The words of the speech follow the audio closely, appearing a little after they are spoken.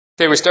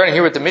Okay, we're starting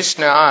here with the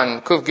Mishnah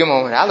on Kuf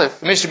Gimel and Aleph.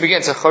 The Mishnah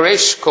begins,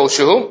 Choresh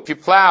Kolshuhu, if you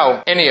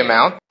plow any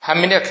amount,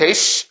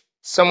 Haminakesh,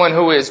 someone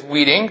who is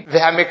weeding,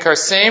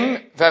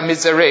 V'hamikarsem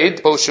v'mizared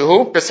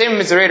Kolshuhu. Karsem and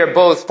mizared are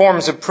both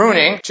forms of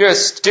pruning,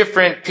 just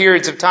different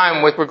periods of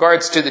time with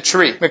regards to the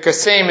tree.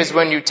 Mikarsem is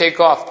when you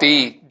take off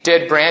the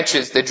dead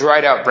branches, the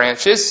dried out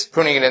branches,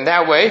 pruning it in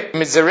that way.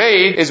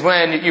 Mizared is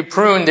when you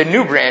prune the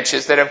new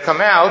branches that have come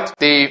out,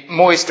 the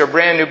moist or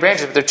brand new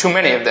branches, but there are too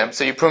many of them.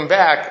 So you prune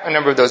back a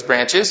number of those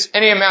branches.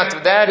 Any amount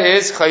of that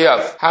is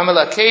chayav.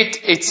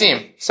 Hamalaket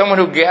etzim, someone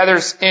who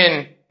gathers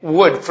in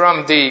wood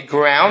from the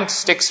ground,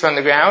 sticks from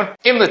the ground.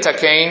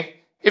 Imletakein,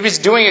 if he's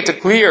doing it to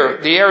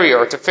clear the area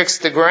or to fix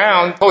the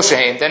ground,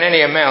 poshein, then any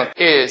amount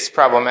is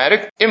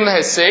problematic.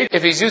 Imlehesek,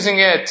 if he's using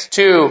it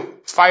to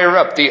fire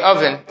up the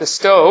oven, the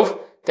stove,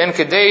 then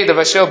kedei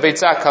devashel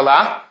beitzah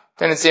kala,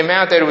 then it's the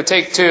amount that it would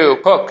take to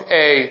cook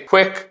a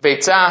quick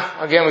beitzah.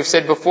 Again, we've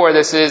said before,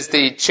 this is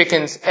the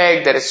chicken's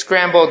egg that is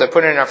scrambled, that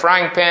put it in a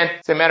frying pan.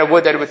 It's the amount of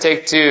wood that it would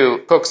take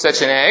to cook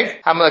such an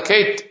egg.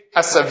 Hamalaket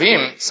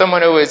asavim,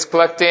 someone who is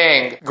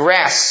collecting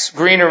grass,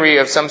 greenery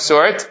of some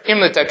sort.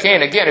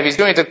 Imletakein, again, if he's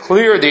doing it to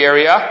clear the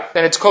area,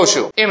 then it's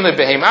koshu. Imle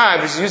behema,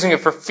 if he's using it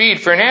for feed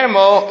for an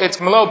animal,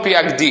 it's malo pi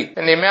agdi,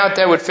 and the amount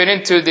that would fit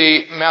into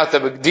the mouth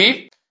of a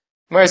gdi.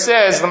 Where it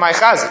says, L'mai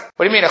chazi.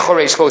 What do you mean a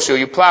choresh koshu?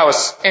 You plow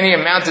any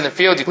amount in the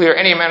field, you clear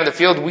any amount of the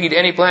field, weed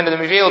any plant in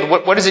the field.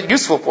 What is it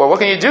useful for? What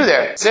can you do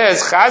there? It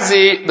says,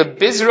 chazi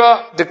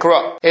lebizra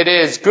dekra. It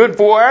is good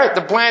for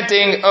the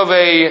planting of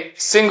a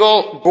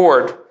single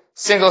gourd,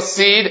 single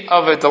seed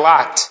of a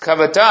dalat.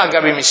 Kavata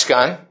gabi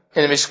mishkan.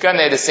 In the Mishkan,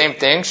 they had the same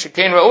thing.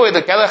 Shekain ra'oi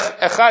lekelech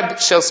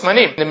echad shel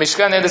smanim. In the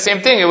Mishkan, they had the same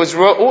thing. It was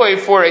ra'oi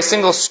for a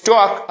single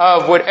stalk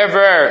of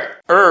whatever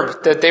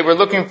herb that they were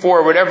looking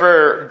for,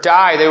 whatever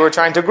dye they were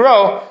trying to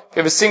grow. If you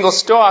have a single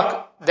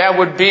stalk, that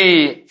would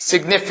be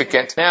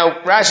significant.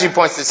 Now, Rashi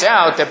points this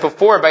out, that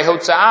before by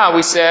Hotza'ah,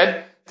 we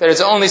said that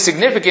it's only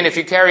significant if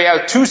you carry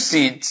out 2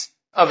 seeds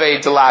of a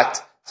dalat.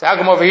 So how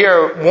come over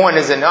here 1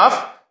 is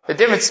enough? The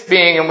difference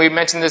being, and we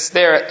mentioned this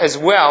there as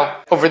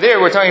well, over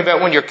there we're talking about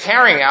when you're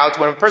carrying out,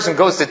 when a person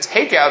goes to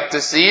take out the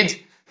seeds,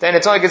 then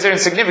it's only considered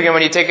significant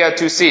when you take out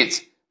 2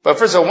 seeds. But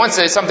first of all, once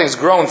something's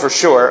grown for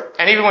sure,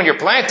 and even when you're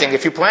planting,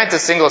 if you plant a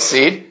single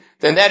seed,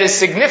 then that is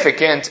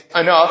significant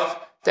enough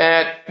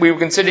that we would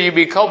consider you to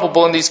be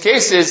culpable in these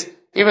cases,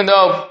 even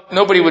though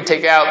nobody would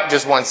take out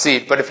just 1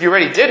 seed. But if you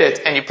already did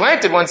it, and you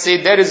planted 1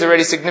 seed, that is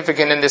already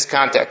significant in this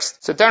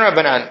context. So, Tan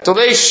Rabbanan,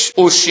 Tolesh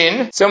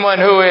Ushin, someone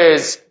who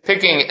is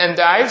picking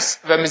endives,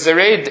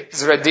 V'mizared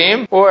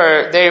Zradim,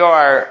 or they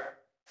are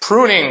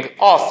pruning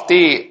off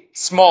the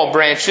small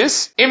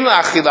branches,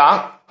 Imla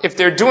Achila, if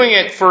they're doing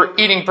it for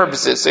eating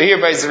purposes. So here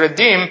by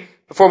Zradim,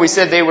 before we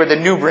said they were the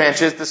new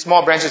branches, the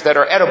small branches that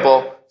are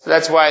edible, so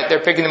that's why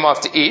they're picking them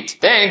off to eat.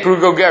 Then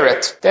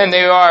Grugogeret, then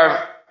they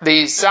are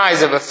the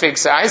size of a fig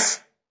size.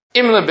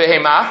 Imle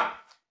behema,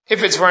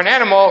 if it's for an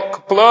animal,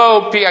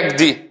 kplo pi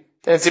agdi,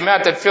 then it's the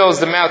amount that fills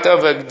the mouth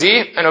of a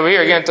gdi. And over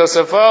here again,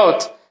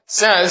 Tosafot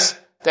says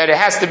that it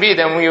has to be,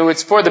 then when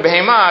it's for the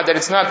behema, that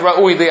it's not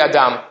ra'ui li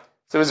adam.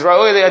 So if it's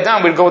ra'ui li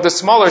adam, we'd go with the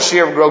smaller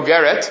shear of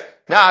grogeret,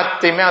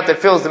 not the amount that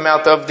fills the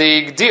mouth of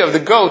the gdi, of the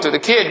goat or the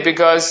kid,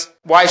 because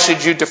why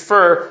should you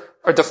defer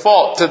or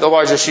default to the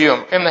larger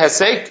shiyum? Imle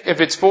hesek, if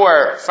it's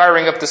for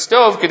firing up the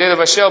stove, kedei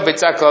levashel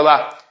beitzah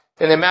kala,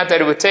 then the amount that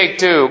it would take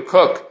to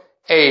cook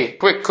a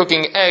quick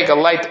cooking egg, a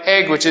light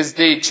egg, which is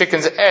the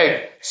chicken's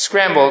egg,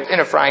 scrambled in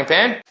a frying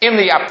pan. Im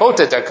li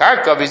apotet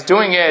akarkav, he's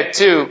doing it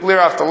to clear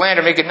off the land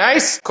or make it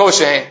nice,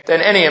 kosher,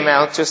 then any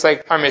amount, just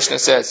like our Mishnah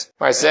says.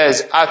 Where it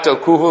says, ato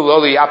kuhu lo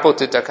li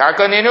apotet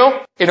akarka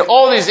ninu. In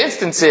all these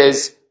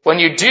instances, when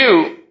you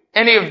do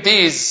any of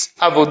these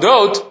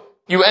avodot,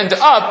 you end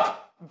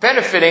up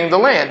benefiting the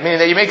land, meaning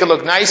that you make it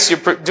look nice,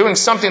 you're doing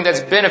something that's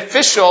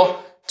beneficial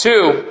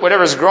to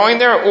whatever's growing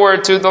there or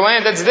to the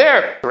land that's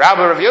there.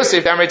 Rabbi Rav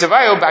Yosef,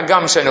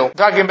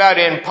 talking about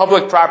in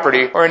public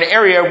property or an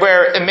area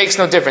where it makes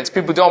no difference.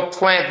 People don't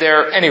plant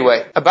there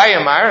anyway.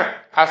 Abayamar,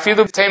 let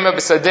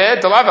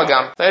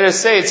us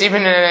say it's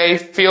even in a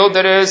field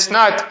that is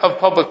not of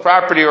public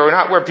property or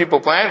not where people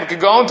plant. We could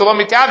go into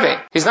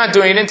Lomitaving. He's not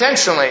doing it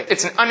intentionally.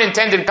 It's an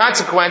unintended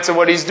consequence of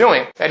what he's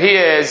doing. That he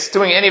is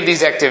doing any of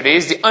these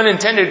activities. The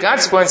unintended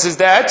consequence is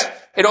that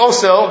it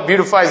also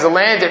beautifies the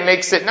land. It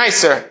makes it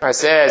nicer. It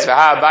says,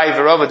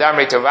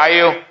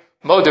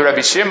 Moder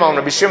Rabbi Shimon.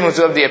 Rabbi Shimon was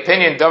of the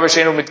opinion, Davar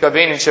she'einu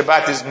mitkavein in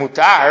Shabbat is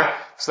mutar.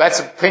 So that's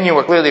the opinion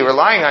we're clearly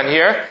relying on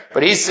here.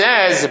 But he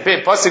says,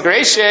 pasuk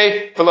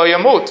reishe v'lo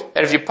yamut,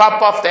 that if you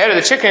pop off the head of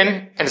the chicken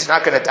and it's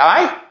not going to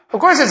die, of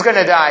course it's going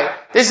to die.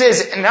 This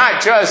is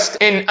not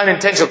just an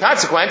unintentional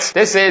consequence.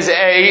 This is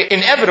a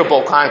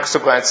inevitable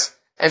consequence.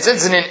 And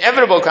since it's an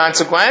inevitable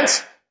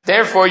consequence,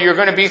 therefore you're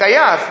going to be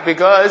chayav,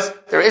 because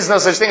there is no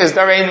such thing as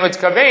davar she'einu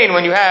mitkavein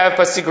when you have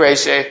pasuk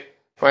reishe.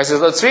 Where it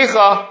says, lo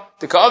tzricha,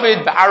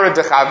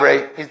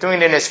 he's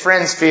doing it in his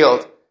friend's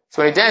field.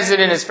 So when he does it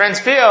in his friend's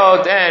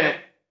field, then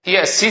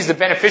yes, he's the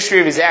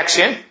beneficiary of his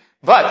action,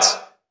 but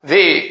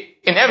the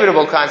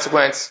inevitable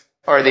consequence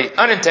or the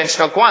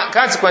unintentional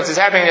consequences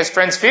happening in his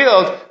friend's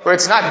field where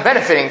it's not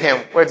benefiting him,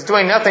 where it's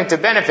doing nothing to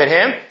benefit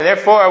him, and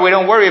therefore we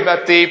don't worry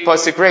about the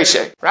pasuk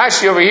Reisha.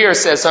 Rashi over here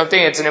says something,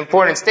 it's an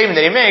important statement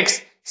that he makes.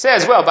 He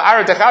says, well,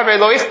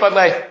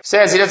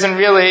 says he doesn't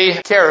really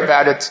care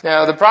about it.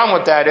 Now the problem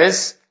with that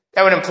is,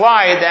 that would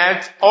imply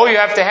that all you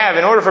have to have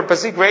in order for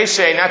pasuk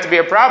Reisha not to be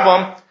a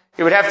problem,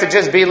 you would have to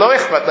just be lo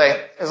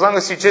ichpat, as long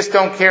as you just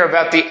don't care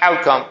about the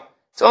outcome.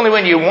 It's only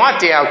when you want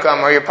the outcome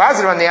or you're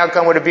positive on the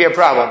outcome would it be a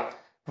problem.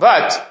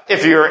 But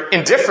if you're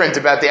indifferent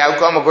about the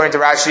outcome, according to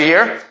Rashi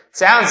here,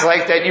 sounds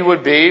like that you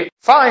would be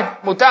fine,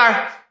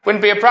 mutar,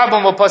 wouldn't be a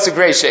problem with pasuk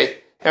Reisha.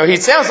 Now he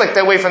sounds like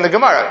that way from the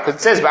Gemara, because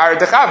it says ba'ar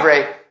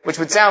dechavre, which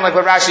would sound like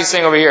what Rashi is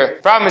saying over here.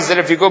 The problem is that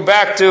if you go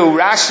back to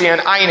Rashi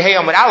and Ayin Hey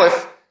Amud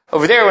Aleph,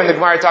 over there when the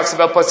Gemara talks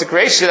about pasuk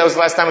Reisha, that was the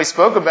last time we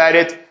spoke about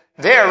it,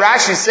 there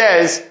Rashi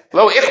says,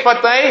 lo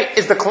ichpat lei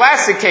is the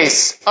classic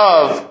case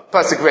of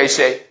pasuk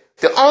Reisha.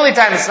 The only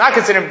time it's not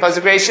considered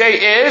pasuk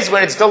Reisha is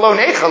when it's lo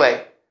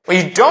nechale,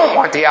 when you don't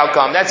want the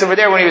outcome. That's over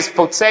there when he was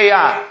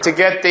potseya to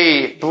get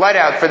the blood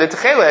out for the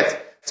techelet.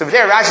 So over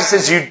there Rashi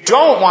says you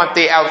don't want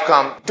the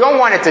outcome, don't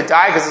want it to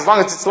die, because as long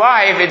as it's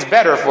live, it's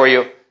better for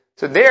you.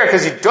 So there,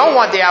 because you don't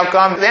want the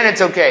outcome, then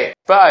it's okay.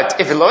 But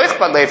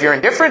if you're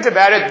indifferent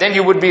about it, then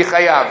you would be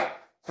chayav.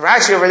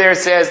 Rashi over there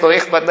says lo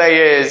ichbat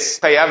lei is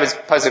chayav, is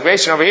pasuk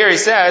Reisha. Over here he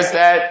says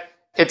that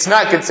it's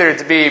not considered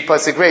to be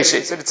pasuk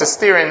Reisha. So it's a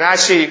steer in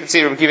Rashi. You can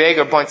see Rabbi Akiva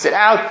Eiger points it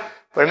out,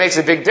 but it makes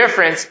a big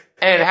difference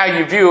in how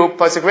you view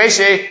pasuk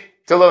Reisha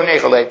to lo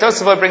nechale.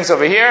 Tosafot brings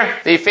over here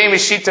the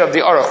famous shita of the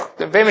Aruch.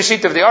 The famous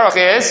shita of the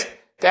Aruch is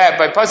that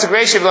by pasuk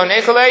Reisha lo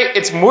nechale,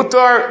 it's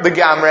mutar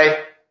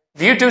legamrei.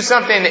 If you do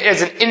something that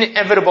is an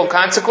inevitable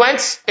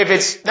consequence, if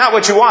it's not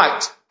what you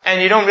want, and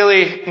you don't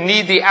really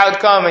need the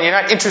outcome, and you're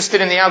not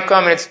interested in the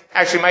outcome, and it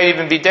actually might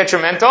even be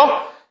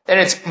detrimental, then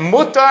it's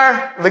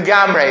mutar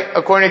legamrei,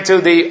 according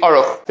to the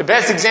Aruch. The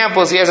best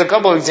examples, he has a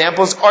couple of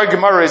examples, Ar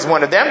Gemara is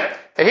one of them,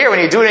 that here,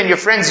 when you do it in your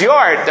friend's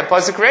yard, the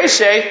pasuk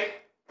Reisha,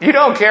 you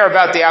don't care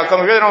about the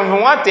outcome, you really don't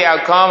even want the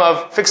outcome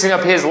of fixing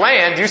up his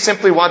land, you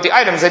simply want the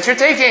items that you're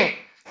taking.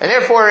 And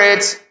therefore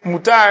it's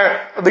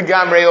mutar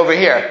legamrei over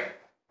here.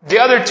 The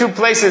other two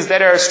places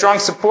that are strong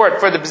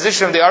support for the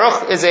position of the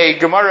Aruch is a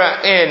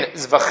Gemara in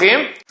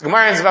Zvachim.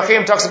 Gemara in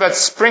Zvachim talks about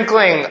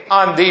sprinkling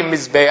on the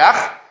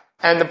Mizbeach.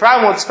 And the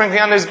problem with sprinkling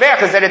on the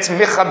Mizbeach is that it's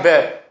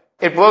michabeh.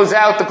 It blows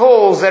out the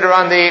coals that are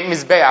on the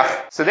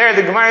Mizbeach. So there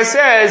the Gemara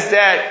says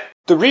that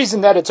the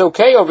reason that it's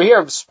okay over here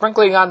of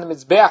sprinkling on the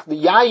Mizbeach, the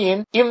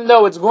Yayin, even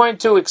though it's going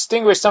to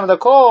extinguish some of the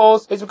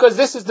coals, is because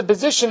this is the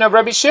position of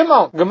Rabbi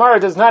Shimon. Gemara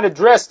does not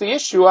address the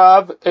issue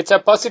of, it's a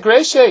pasuk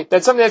Reisha.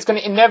 That's something that's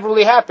going to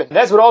inevitably happen.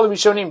 That's what all the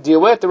Rishonim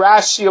deal with. The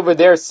Rashi over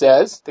there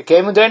says,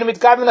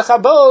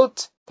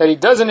 that he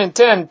doesn't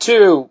intend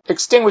to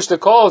extinguish the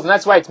coals, and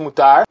that's why it's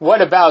mutar.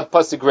 What about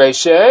pasuk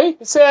Reisha?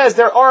 It says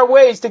there are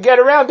ways to get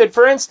around it.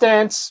 For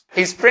instance,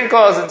 he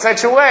sprinkles in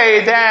such a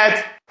way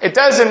that it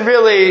doesn't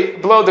really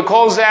blow the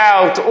coals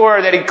out,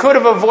 or that he could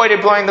have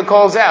avoided blowing the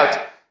coals out.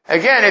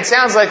 Again, it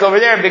sounds like over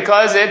there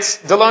because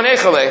it's lo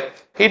nechale.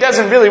 He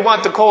doesn't really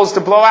want the coals to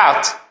blow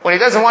out. When he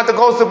doesn't want the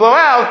coals to blow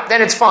out,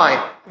 then it's fine.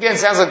 Again, it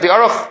sounds like the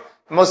Aruch.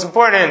 The most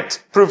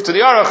important proof to the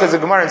Aruch is the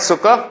Gemara in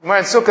Sukkah. Gemara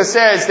in Sukkah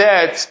says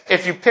that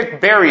if you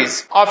pick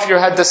berries off your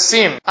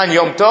hadassim on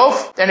Yom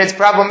Tov, then it's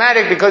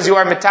problematic because you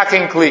are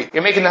metaking kli.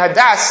 You're making the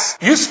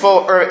hadas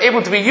useful or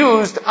able to be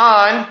used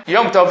on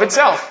Yom Tov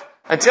itself.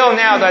 Until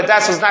now, the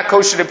hadas was not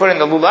kosher to put in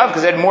the lulav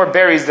because it had more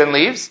berries than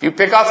leaves. You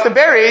pick off the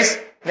berries,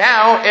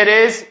 now it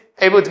is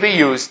able to be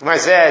used. The Gemara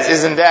says,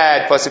 isn't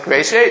that pasuk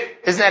Reisha?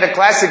 Isn't that a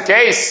classic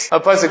case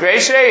of pasuk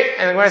Reisha?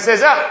 And the Gemara says,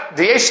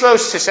 the yeshlo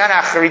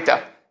sheshana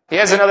acharita. He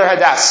has another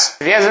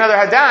hadas. If he has another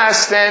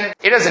hadas, then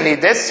he doesn't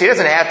need this. He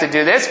doesn't have to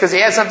do this because he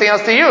has something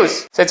else to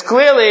use. So it's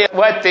clearly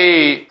what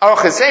the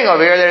Aruch is saying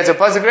over here, that it's a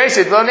pasuk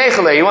Reisha, lo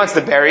nechale. He wants the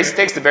berries, he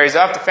takes the berries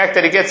off. The fact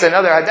that he gets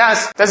another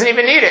hadas, doesn't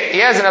even need it. He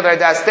has another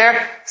hadas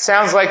there.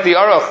 Sounds like the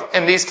Aruch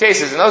in these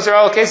cases. And those are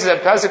all cases of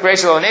pasuk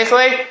Reisha, lo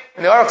nechale.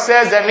 And the Aruch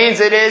says that means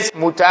it is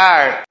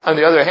mutar. On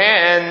the other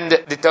hand,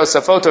 the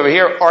Tosafot over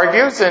here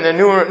argues, and in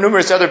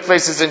numerous other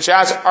places in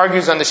Shas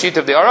argues on the sheet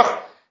of the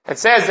Aruch. It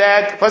says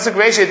that pasuk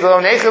Reisha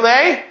lo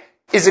nechale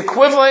is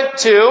equivalent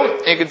to,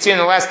 and you can see in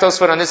the last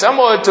Tosfot on this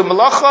Amud, to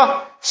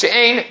malacha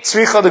she'ein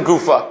tzricha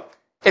legufa.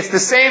 It's the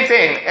same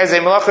thing as a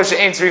malacha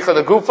she'ein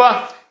tzricha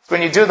legufa. It's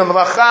when you do the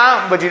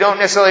malacha, but you don't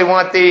necessarily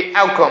want the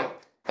outcome.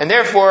 And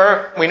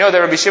therefore, we know that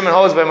Rabbi Shimon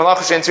holds by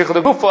malacha she'ein tzricha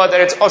legufa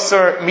that it's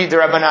osur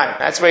midrabanan.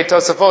 That's why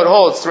Tosafot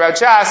holds throughout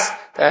Shas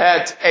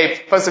that a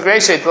pasuk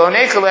Reisha lo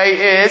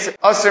nechale is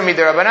osur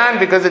midrabanan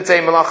because it's a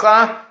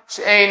malacha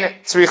she'ein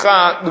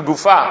tzricha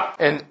l'gufa.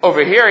 And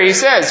over here he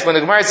says, when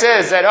the Gemara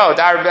says that,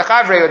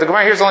 the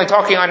Gemara here is only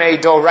talking on a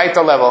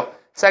doraita level.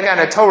 It's like on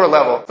a Torah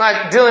level. It's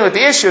not dealing with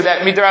the issue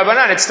that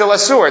midrabanan, it's still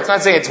asur. It's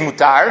not saying it's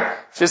mutar.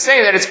 It's just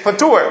saying that it's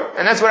patur.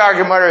 And that's what our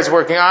Gemara is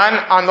working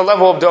on the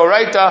level of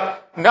doraita,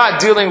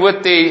 not dealing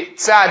with the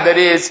tzad that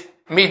is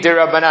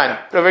midrabanan.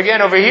 But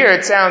again, over here,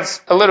 it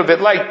sounds a little bit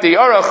like the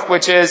Aruch,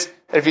 which is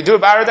that if you do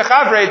it b'ara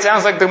dechavre, it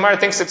sounds like the Gemara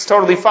thinks it's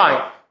totally fine.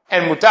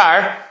 and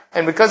mutar.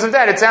 And because of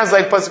that, it sounds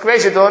like pasuk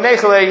reisha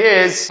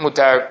delonechale is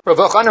mutar. Rav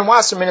Yochanan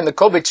Wasserman in the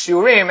Kolbeit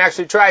Shiurim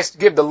actually tries to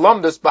give the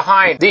lumdus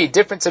behind the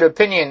difference of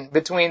opinion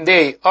between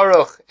the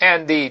Aruch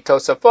and the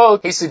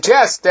Tosafot. He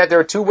suggests that there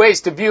are two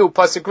ways to view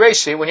pasuk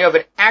reisha. When you have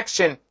an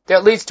action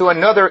that leads to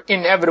another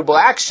inevitable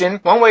action,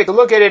 one way to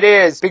look at it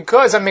is,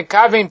 because I'm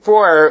mikaving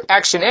for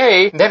action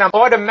A, then I'm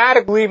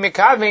automatically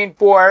mikaving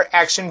for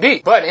action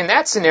B. But in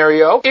that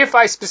scenario, if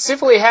I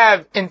specifically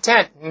have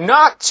intent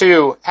not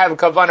to have a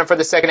kavanah for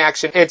the second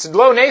action, it's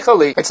lo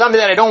nechali, it's something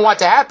that I don't want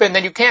to happen,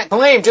 then you can't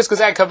claim just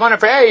because I have kavanah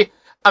for A,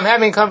 I'm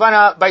having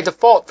kavanah by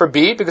default for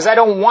B, because I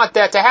don't want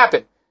that to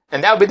happen.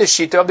 And that would be the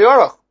shita of the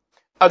Aruch.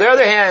 On the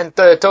other hand,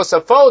 the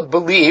Tosafot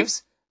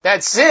believes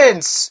that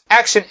since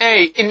action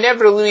A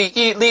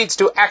inevitably leads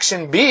to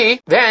action B,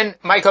 then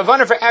my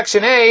kavanah for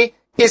action A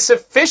is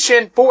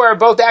sufficient for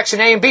both action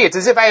A and B. It's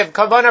as if I have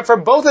kavanah for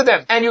both of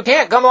them. And you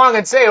can't come along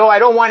and say, oh, I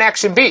don't want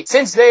action B.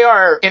 Since they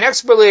are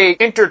inexorably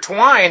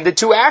intertwined, the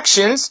two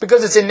actions,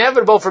 because it's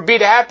inevitable for B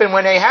to happen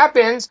when A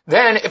happens,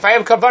 then if I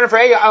have kavanah for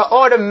A, I'll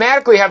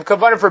automatically have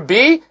kavanah for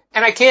B,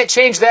 and I can't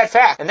change that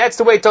fact. And that's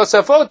the way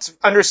Tosafot's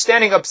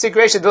understanding of psik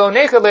reisha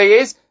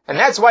delonechale is, and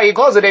that's why he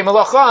calls it a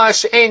melacha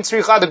she'ein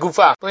tzricha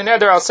degufa.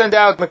 I'll send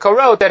out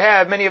mekorot that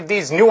have many of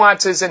these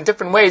nuances and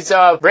different ways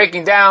of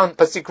breaking down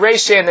pasuk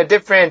reisha and the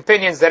different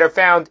opinions that are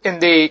found in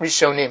the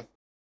Rishonim.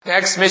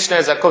 Next Mishnah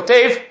is a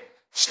kotev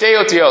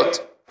shtei otiot.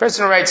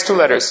 Person who writes two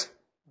letters.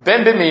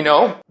 Ben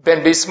b'mino,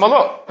 ben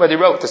b'smalo. Whether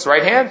he wrote his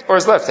right hand or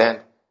his left hand.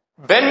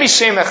 Ben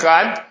mishem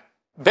echad,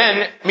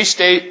 ben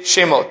mishtei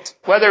shemot.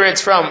 Whether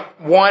it's from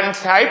one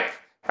type,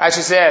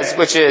 Rashi says,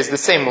 which is the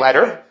same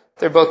letter.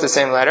 They're both the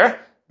same letter.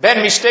 Ben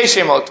mishtei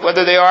shemot,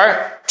 whether they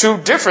are two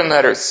different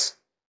letters.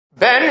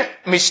 Ben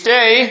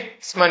mishtei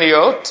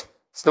smaniot,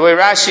 so the way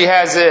Rashi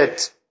has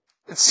it,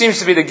 it seems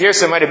to be the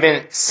girsa might have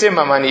been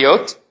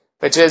simamaniot,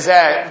 which is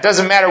that it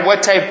doesn't matter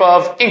what type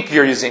of ink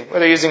you're using,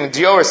 whether you're using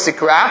dio or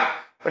sikra,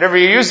 whatever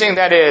you're using,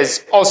 that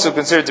is also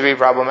considered to be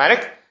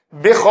problematic.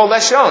 Bichol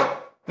lashon,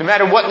 no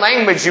matter what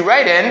language you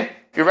write in,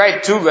 if you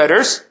write two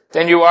letters,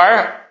 then you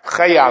are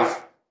chayav.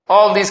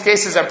 All of these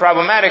cases are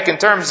problematic in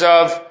terms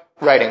of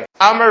writing.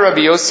 Amar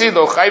Rabbi Yossi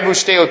lo chayvu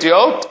shtei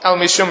otiot al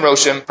mishum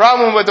roshim.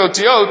 Problem with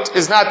otiot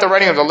is not the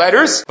writing of the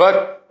letters,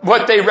 but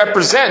what they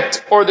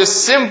represent, or the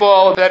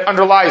symbol that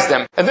underlies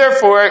them. And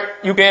therefore,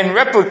 you can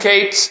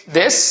replicate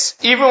this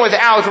even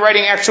without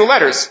writing actual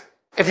letters.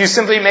 If you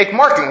simply make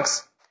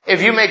markings.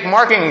 If you make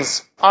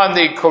markings on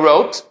the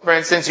korot, for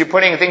instance, you're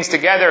putting things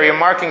together, you're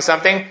marking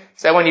something,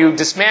 so that when you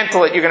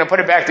dismantle it, you're going to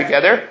put it back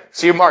together.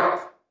 So you mark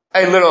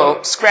a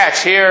little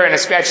scratch here and a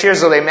scratch here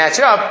so they match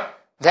up.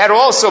 That will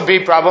also be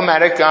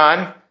problematic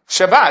on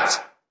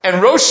Shabbat. And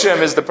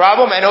Roshim is the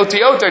problem, and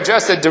Otiot are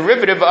just a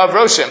derivative of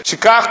Roshim.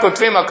 Shikach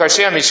kotvim al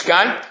karshei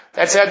Mishkan.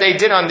 That's how they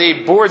did on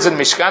the boards of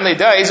Mishkan. They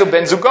did Ezu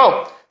ben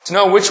Zugo, to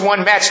know which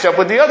one matched up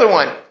with the other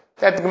one.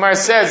 That the Gemara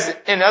says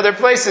in other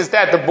places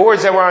that the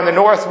boards that were on the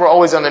north were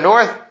always on the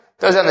north,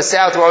 those on the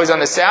south were always on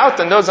the south,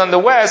 and those on the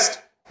west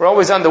were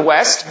always on the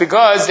west,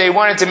 because they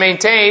wanted to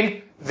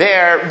maintain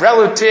their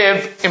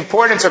relative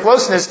importance or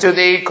closeness to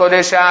the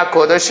Kodesh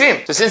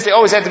HaKodashim. So since they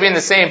always had to be in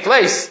the same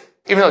place,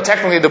 even though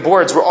technically the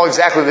boards were all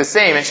exactly the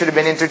same and should have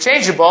been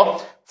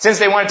interchangeable, since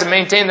they wanted to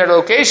maintain their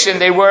location,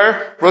 they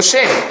were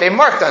Roshem. They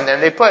marked on them.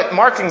 They put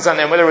markings on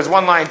them, whether it was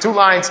one line, two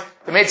lines.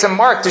 They made some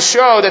mark to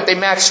show that they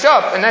matched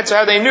up, and that's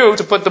how they knew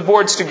to put the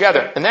boards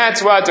together. And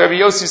that's what Rabbi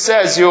Yossi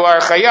says you are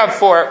chayav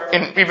for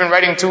in even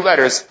writing two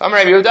letters. Amar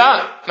Rabbi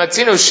Yehuda,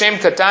 matzinu shem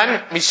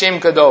katan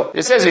mishem gadol.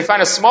 It says we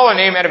find a smaller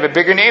name out of a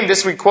bigger name.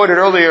 This we quoted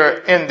earlier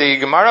in the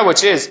Gemara,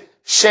 which is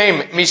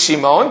Shem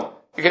Mishimon.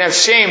 You can have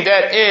Shem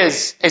that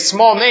is a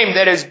small name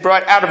that is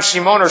brought out of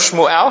Shimon or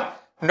Shmuel.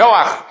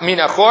 Noach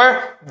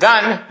minachor,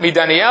 Dan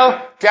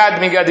midaniel,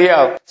 Gad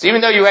migadiel. So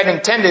even though you had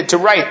intended to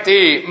write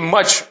the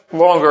much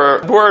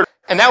longer word,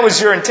 and that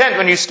was your intent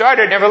when you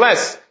started,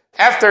 nevertheless,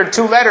 after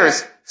two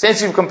letters,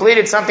 since you've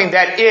completed something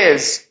that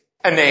is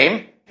a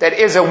name, that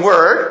is a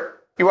word,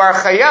 you are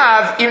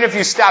chayav, even if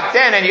you stop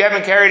then and you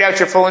haven't carried out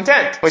your full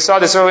intent. We saw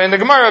this earlier in the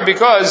Gemara,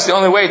 because the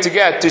only way to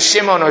get to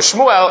Shimon or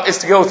Shmuel is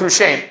to go through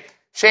Shem.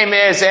 Shem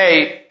is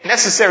a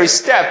necessary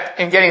step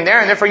in getting there,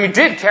 and therefore you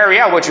did carry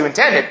out what you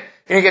intended.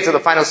 You didn't get to the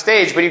final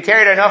stage, but you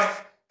carried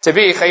enough to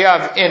be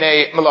chayav in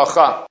a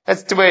malacha.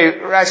 That's the way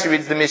Rashi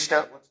reads the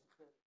Mishnah.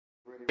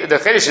 The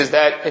chiddush is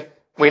that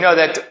we know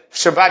that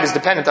Shabbat is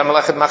dependent on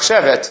Melechet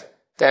Machshevet,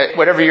 that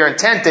whatever your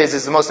intent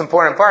is the most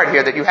important part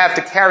here, that you have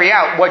to carry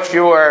out what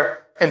your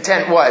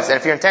intent was. And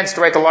if your intent is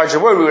to write the larger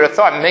word, we would have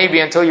thought maybe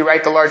until you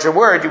write the larger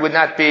word, you would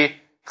not be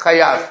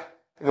chayav.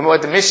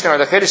 What the Mishnah or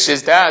the chiddush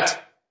is that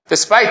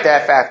despite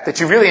that fact that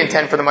you really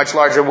intend for the much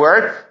larger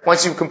word,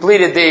 once you've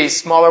completed the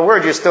smaller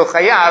word, you're still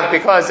chayav,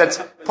 because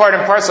that's part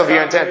and parcel of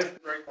your intent.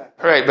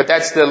 Right, but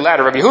that's the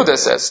latter. Rabbi Yehuda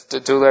says the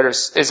two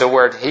letters is a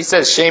word. He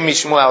says Shem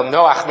Mishmuel,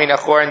 Noach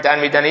minachor, and Dan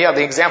midaniel.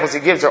 The examples he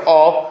gives are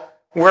all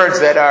words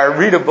that are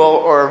readable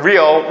or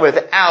real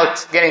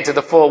without getting to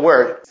the full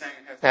word.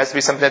 It has to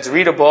be something that's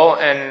readable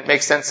and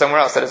makes sense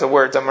somewhere else, that is a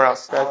word somewhere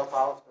else. Right?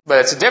 But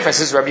it's a difference.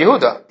 This is Rabbi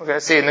Yehuda. We're going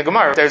to see in the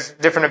Gemara. There's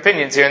different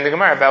opinions here in the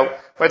Gemara about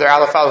whether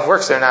Aleph Aleph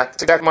works or not.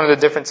 It's exactly one of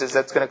the differences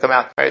that's going to come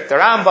out. Right? The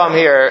Rambam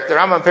here, the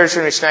Rambam Pirush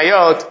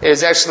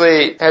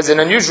Mishnayot, has an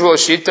unusual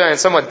shita and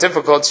somewhat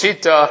difficult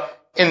shita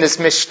in this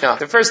Mishnah.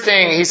 The first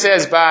thing he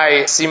says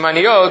by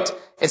Simaniot,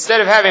 instead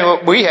of having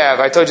what we have,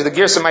 I told you the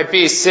Girsa might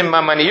be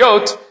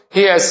Simamaniot,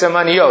 he has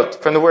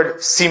Simaniot, from the word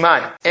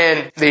Siman.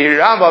 And the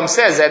Rambam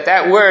says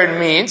that word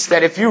means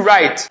that if you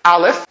write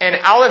Aleph, and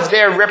Aleph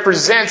there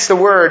represents the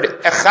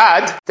word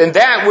Echad, then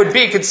that would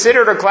be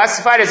considered or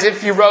classified as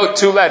if you wrote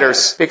 2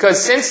 letters.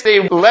 Because since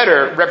the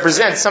letter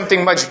represents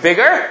something much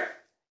bigger,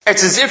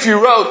 it's as if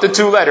you wrote the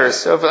 2 letters.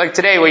 So if, like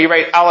today where you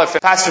write Aleph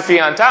apostrophe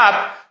on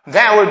top,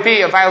 that would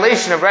be a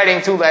violation of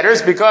writing 2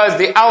 letters because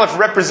the Aleph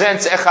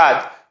represents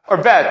Echad. Or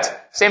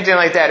Bet. Same thing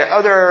like that.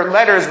 Other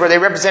letters where they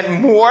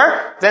represent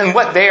more than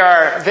what they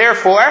are there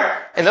for.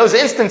 In those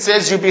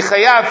instances, you'd be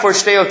chayav for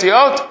shtei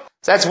otiot. So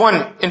that's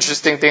one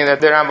interesting thing that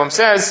the Rambam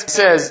says. It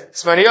says,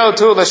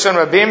 Simaniotu lashon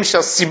rabim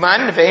shel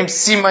siman ve'im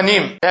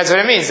simanim. That's what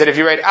it means. That if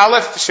you write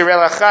Aleph,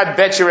 shirel achad,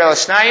 Bet, shirel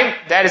shnayim,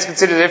 that is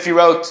considered as if you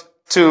wrote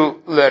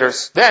 2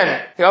 letters.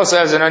 Then, he also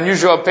has an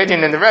unusual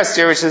opinion in the rest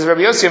here, which is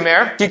Rabbi Yossi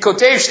Omer, ki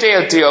kotev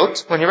shtei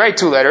otiot, when you write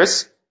 2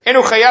 letters,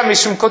 Enu chayav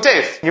mishum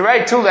kotev. You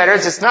write 2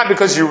 letters, it's not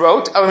because you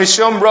wrote, al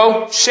mishum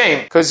ro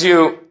shem, because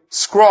you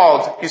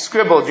scrawled, you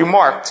scribbled, you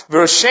marked.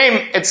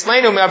 V'roshem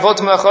etzleinu me'avot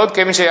melachot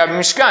kevin sheyav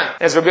mishkan.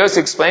 As Rabbi Yossi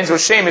explains,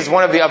 Roshem is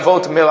one of the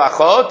avot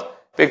melachot,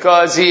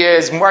 because he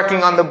is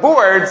marking on the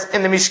boards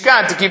in the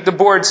Mishkan to keep the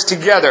boards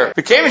together.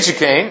 V'kevin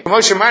shekain,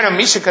 Moshe Marno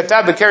misha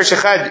katav b'keresh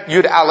echad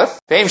yud aleph,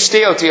 ve'im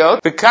shtei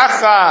otiot,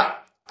 v'kacha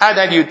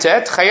ad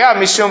yutet, chayav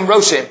mishum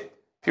roshem.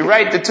 If you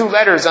write the 2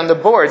 letters on the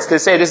boards, they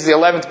say this is the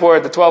 11th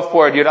board, the 12th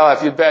board, Yud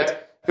Aleph, Yud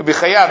Bet, you'll be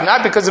chayav,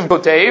 not because of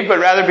Kotev, but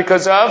rather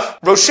because of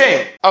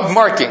Roshem, of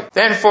marking.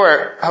 Then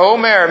for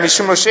Haomer,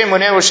 Mishum Roshem,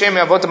 Moneh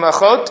Roshem, Avot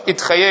Machot, It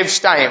Chayev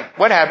Shtayim.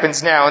 What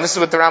happens now? And this is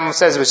what the Rambam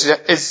says, which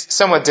is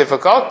somewhat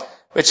difficult,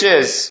 which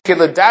is,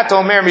 Kiladat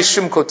Omer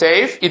Mishum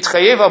Kotev, It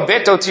Chayev Al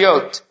Bet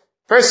Otiot.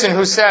 Person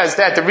who says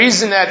that the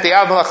reason that the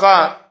Av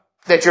Malacha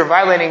that you're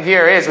violating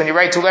here is when you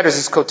write 2 letters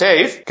is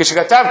kotev.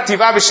 Kishgatav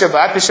tiva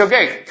b'Shabbat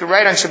b'shogeg. If you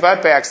write on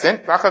Shabbat by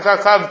accident, and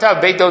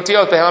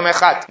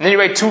then you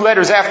write 2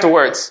 letters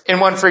afterwards in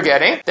one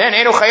forgetting, then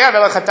enu chayav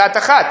ela chatat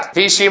achat.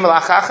 V'ishi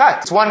malacha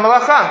achat. It's 1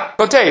 malacha.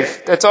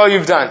 Kotev. That's all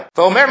you've done.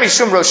 V'omer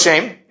mishum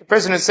roshem. The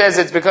person who says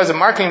it's because of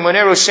marking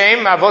moneh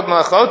roshem avot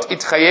malachot it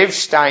chayev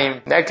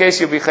shtayim. In that case,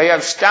 you'll be chayav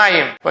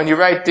shtayim. When you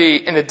write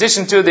in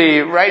addition to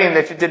the writing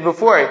that you did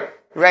before,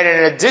 you write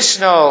an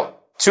additional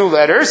 2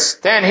 letters,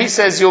 then he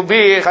says you'll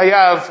be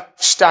chayav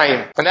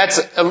shtayim. And that's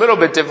a little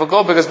bit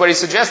difficult because what he's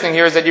suggesting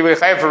here is that you'll be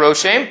chayav for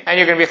roshem and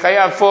you're going to be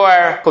chayav for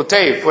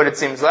kotev, what it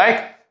seems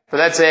like. But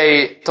that's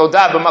a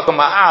todah b'makom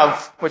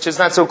ma'av, which is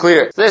not so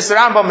clear. So this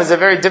Rambam is a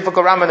very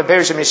difficult Rambam in the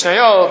Pirush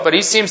Mishnayot, but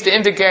he seems to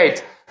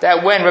indicate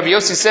that when Rabbi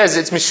Yossi says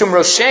it's mishum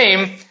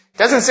roshem, it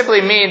doesn't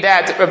simply mean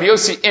that Rabbi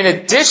Yossi, in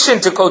addition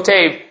to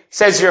kotev,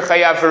 says you're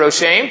chayav for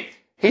roshem.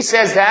 He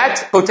says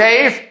that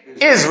kotev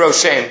is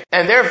Roshem.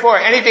 And therefore,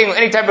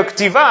 any type of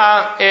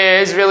Ktiva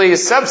is really a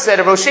subset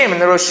of Roshem.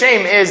 And the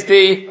Roshem is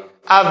the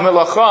Av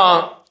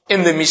Melacha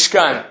in the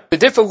Mishkan. The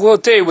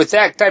difficulty with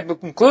that type of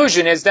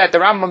conclusion is that the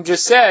Rambam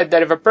just said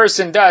that if a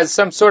person does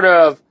some sort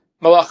of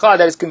Malacha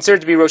that is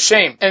considered to be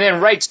Roshem, and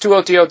then writes 2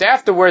 otiyot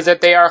afterwards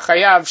that they are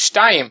Chayav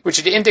Shtayim, which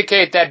would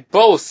indicate that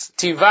both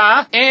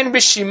Tiva and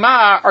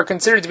Bishima are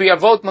considered to be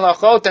Avot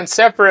Malachot and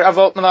separate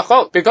Avot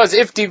Malachot. Because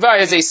if Tiva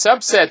is a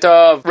subset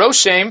of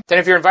Roshem, then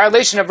if you're in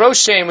violation of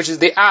Roshem, which is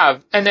the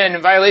Av, and then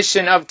in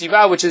violation of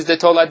Tiva, which is the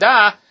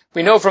Tolada,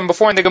 we know from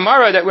before in the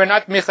Gemara that we're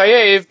not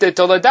Michayev the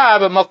Tolada,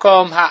 but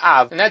Makom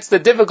Ha'av. And that's the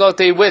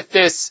difficulty with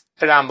this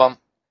Rambam.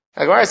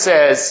 The Gemara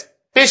says,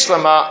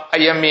 Bishlama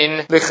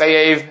ayamin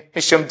l'chayev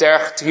mishum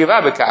derech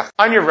tgiva b'kach.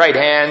 On your right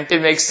hand,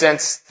 it makes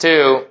sense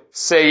to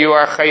say you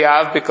are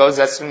chayav because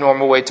that's the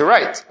normal way to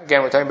write.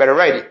 Again, we're talking about a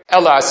righty.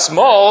 Ela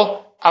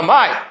small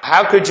amai.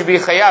 How could you be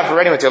chayav for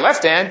writing with your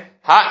left hand?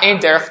 Ha ein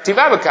derech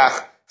tgiva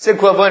b'kach. It's the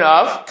equivalent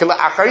of kila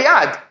achar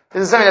yad.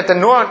 This is something that's the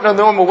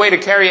normal way to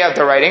carry out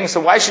the writing. So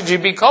why should you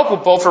be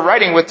culpable for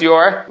writing with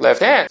your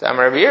left hand?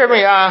 Amar Rabbi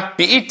Yirmiyah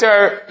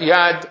bi'itar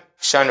yad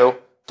shanu.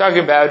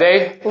 Talking about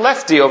a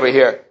lefty over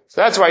here. So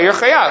that's why you're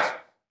chayav.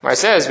 Mar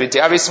says,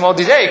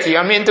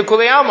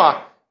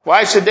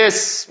 why should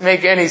this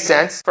make any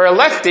sense? For a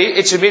lefty,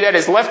 it should be that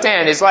his left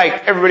hand is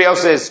like everybody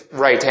else's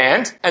right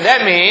hand. And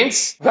that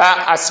means, he'll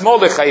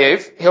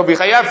be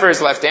chayav for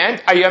his left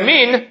hand.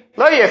 Ayamin,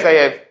 lo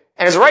yechayev.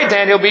 And his right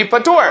hand, he'll be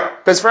patur.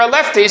 Because for a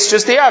lefty, it's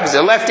just the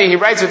opposite. A lefty, he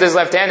writes with his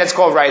left hand, that's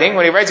called writing.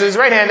 When he writes with his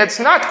right hand, that's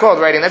not called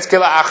writing. That's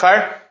kila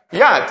achar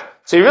yad.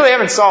 So you really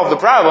haven't solved the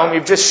problem.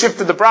 You've just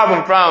shifted the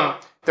problem from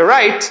the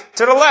right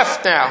to the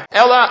left now.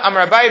 Ella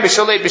amrabai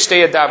b'sholeit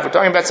b'shtei yadav. We're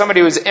talking about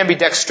somebody who's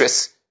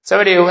ambidextrous.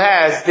 Somebody who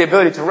has the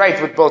ability to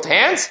write with both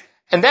hands.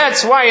 And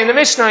that's why in the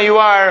Mishnah you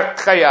are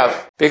chayav.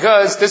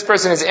 Because this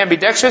person is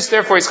ambidextrous,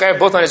 therefore he's chayav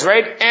both on his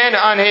right and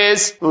on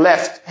his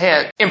left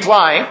hand.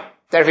 Implying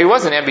that if he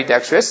wasn't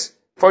ambidextrous,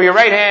 for your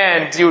right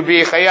hand, you would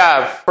be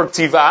chayav for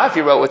ktiva, if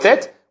you wrote with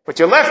it. With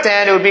your left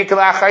hand, it would be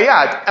kalach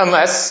hayad,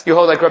 unless you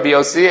hold like Rabbi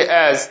Yossi,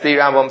 as the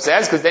Rambam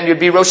says, because then you'd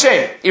be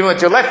roshem. Even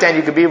with your left hand,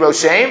 you could be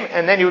roshem,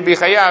 and then you would be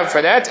chayav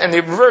for that, and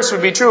the reverse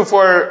would be true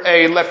for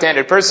a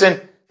left-handed person.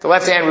 The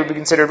left hand would be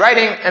considered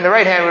writing, and the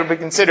right hand would be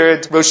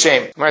considered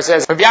roshem. Gemara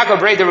says, Rav Yaakov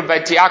Breder by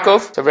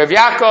Yaakov. So Rav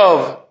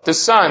Yaakov, the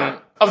son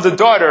of the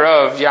daughter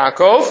of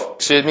Yaakov,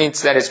 which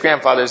means that his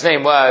grandfather's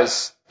name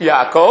was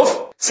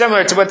Yaakov,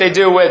 similar to what they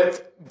do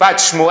with Bat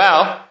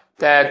Shmuel,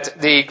 that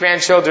the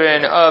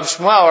grandchildren of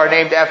Shmuel are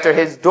named after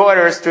his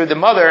daughters through the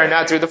mother and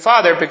not through the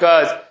father,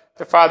 because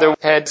the father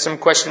had some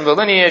questionable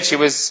lineage. He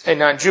was a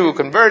non-Jew who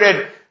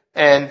converted,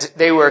 and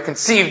they were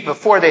conceived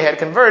before they had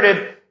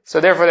converted, so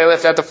therefore they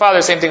left out the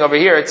father. Same thing over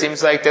here. It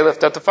seems like they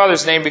left out the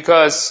father's name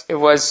because it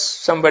was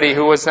somebody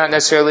who was not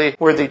necessarily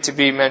worthy to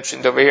be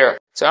mentioned over here.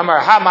 So Amar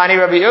Hamani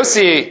Rabbi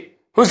Yossi,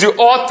 who's the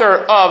author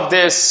of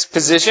this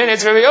position?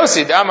 It's Rabbi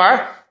Yossi. The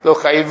Amar Lo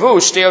Chayivu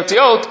Shtei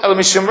Otiot El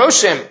Mishum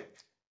Roshim.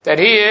 That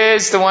he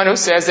is the one who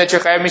says that you're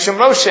chayav mishum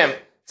roshem.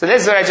 So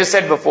this is what I just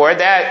said before,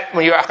 that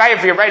when you're chayav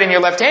for your right and your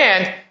left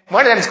hand,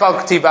 one of them is called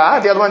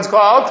ktiva, the other one's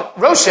called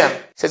roshem.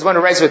 It says one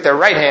who writes with their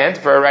right hand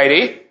for a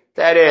righty,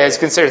 that is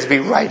considered to be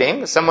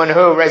writing. Someone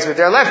who writes with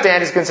their left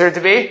hand is considered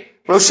to be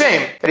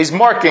roshem. That he's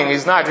marking,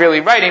 he's not really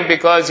writing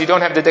because you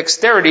don't have the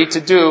dexterity to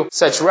do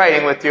such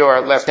writing with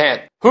your left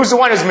hand. Who's the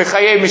one who's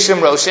mechayev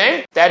mishum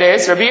roshem? That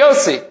is Rabbi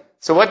Yossi.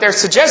 So what they're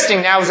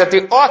suggesting now is that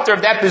the author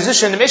of that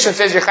position in the Mishnah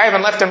says you're chayav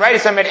on left and right.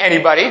 It's not meant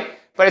anybody,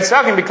 but it's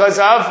talking because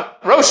of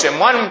Roshim.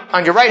 One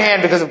on your right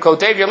hand because of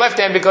Kotev, your left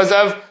hand because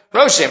of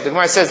Roshim. The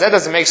Gemara says that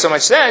doesn't make so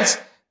much sense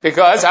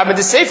because Abed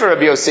the Sefer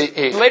Rabbi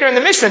Yossi. Later in the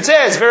Mishnah it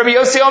says Rabbi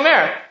Yossi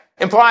Omer,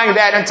 implying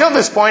that until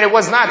this point it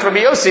was not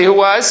Rabbi Yossi who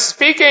was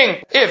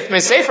speaking. If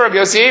Misefer Rabbi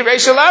Yossi,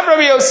 Reishalav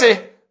Rabbi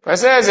Yossi. It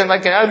says, and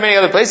like in many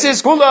other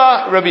places,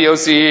 Kula Rabbi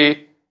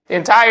Yossi. The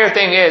entire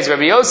thing is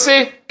Rabbi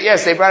Yossi.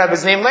 Yes, they brought up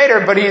his name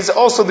later, but he's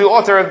also the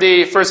author of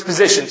the first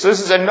position. So this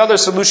is another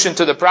solution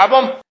to the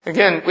problem.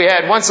 Again, we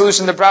had one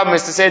solution to the problem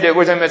is to say that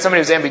we're talking about somebody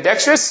who's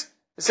ambidextrous.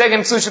 The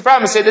second solution to the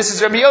problem is to say this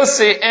is Rabbi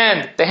Yossi,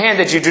 and the hand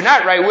that you do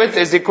not write with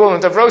is the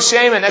equivalent of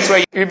Roshem, and that's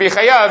why you'd be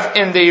chayav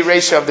in the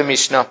Reisha of the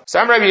Mishnah. So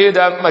I'm Rabbi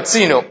Yehuda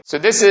Matzino. So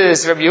this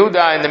is Rabbi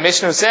Yehuda, and the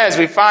Mishnah says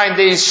we find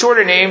these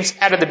shorter names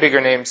out of the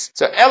bigger names.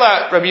 So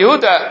Ella Rabbi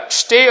Yehuda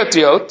Shtei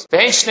Otiot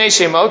Vein Shnei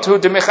Shemot Hu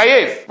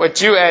Demechayev.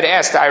 What you had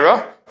asked,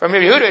 Ira, from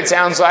Rabbi Yehuda it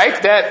sounds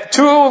like that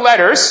two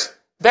letters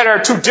that are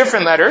two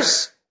different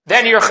letters,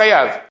 then you're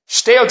chayav.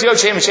 Shtei Otiot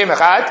Shem Shem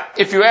Echad.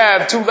 If you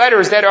have two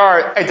letters that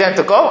are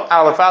identical,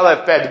 Aleph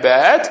Aleph Bet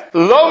Bet,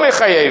 Lo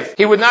Mechayev.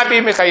 He would not be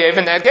Mechayev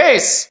in that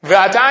case.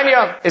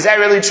 V'atanya. Is that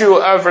really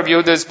true of Rabbi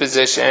Yehuda's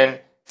position?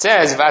 It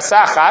says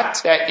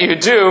Vasachat, that you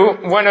do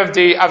one of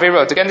the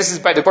Avirot. Again, this is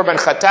by the Korban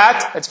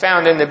Chatat. It's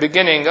found in the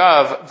beginning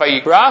of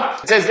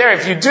Vayikra. It says there,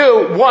 if you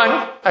do one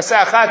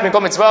Asachat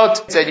Mikol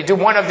Mitzvot, it said you do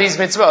one of these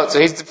mitzvot. So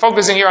he's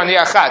focusing here on the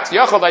Achat.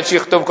 Yachol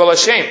Chichtov Kol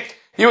Hashem.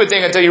 You would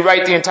think until you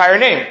write the entire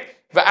name.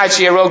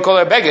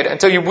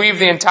 Until you weave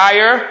the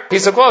entire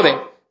piece of clothing.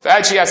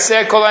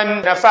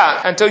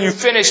 Until you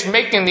finish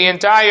making the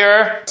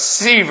entire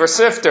sieve or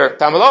sifter.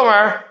 So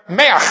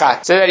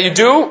that you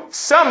do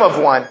some of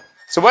one.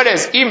 So what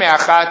is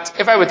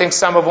imeachat? If I would think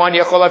some of one, I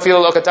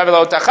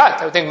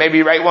would think maybe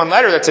you write one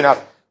letter, that's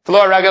enough. You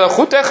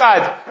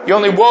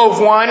only wove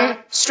one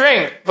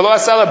string. If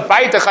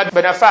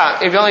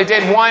you only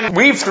did one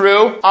weave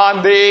through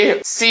on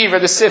the sieve or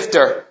the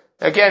sifter.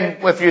 Again,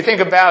 if you think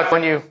about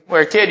when you were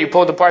a kid, you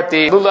pulled apart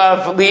the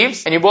lulav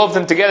leaves and you wove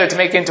them together to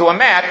make into a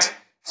mat.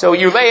 So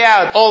you lay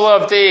out all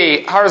of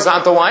the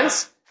horizontal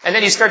ones and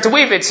then you start to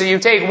weave it. So you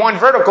take one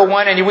vertical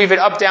one and you weave it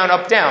up, down,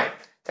 up, down.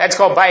 That's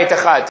called bayit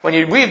achad. When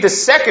you weave the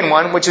second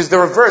one, which is the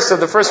reverse of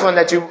the first one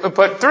that you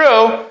put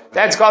through,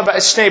 that's called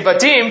shnei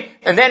batim,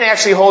 and then it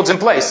actually holds in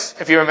place.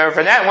 If you remember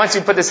from that, once you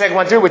put the second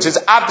one through, which is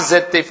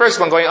opposite the first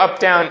one going up,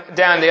 down,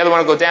 down, the other one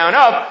will go down,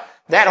 up,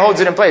 that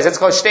holds it in place. That's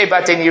called shnei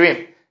batei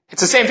nirim.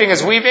 It's the same thing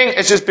as weaving,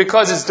 it's just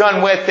because it's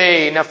done with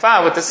the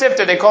nafa, with the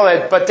sifter, they call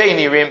it batei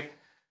nirim.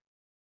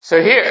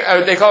 So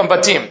here, they call them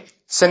batim.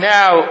 So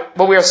now,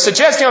 what we are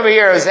suggesting over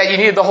here is that you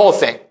need the whole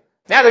thing.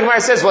 Now the Gemara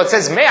says, well, it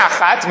says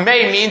me'achat,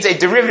 me means a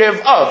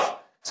derivative of.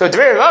 So a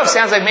derivative of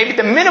sounds like maybe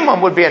the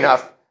minimum would be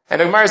enough.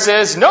 And the Gemara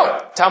says, no.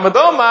 Talmud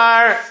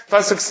Omar,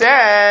 Pasuk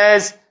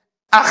says,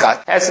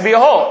 achat, has to be a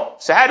whole.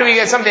 So how do we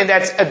get something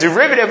that's a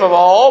derivative of a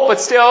whole, but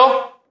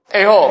still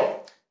a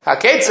whole?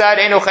 HaKetzad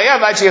enu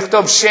chayav ad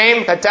sheyichtov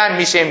shem katan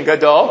mishem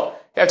gadol.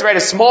 You have to write a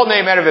small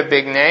name out of a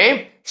big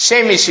name.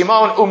 Shem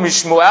mishimon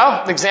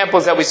umishmuel. The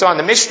examples that we saw in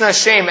the Mishnah.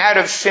 Shem out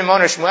of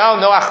Shimon or Shmuel.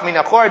 Noach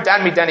minachor.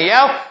 Dan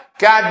midaniel.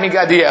 Gad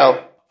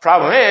migadiel.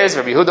 Problem is,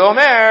 Rabbi Yehuda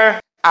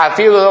Omer,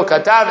 afilu lo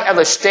katav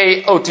ela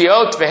shtei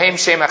otiot vehem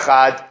shem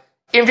achad.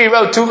 If he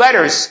wrote two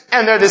letters,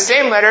 and they're the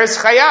same letters,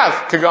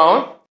 chayav.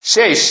 Kagon.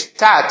 Shesh,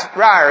 tat,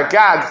 rar,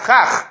 gag,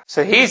 chach.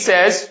 So he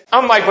says,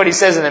 unlike what he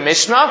says in the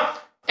Mishnah,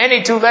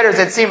 any two letters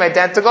that seem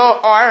identical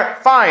are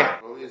fine.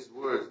 Well, his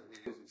words,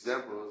 his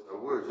examples are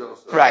words of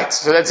Right,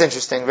 so that's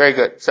interesting. Very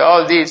good. So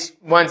all of these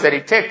ones that he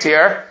picked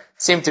here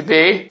seem to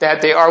be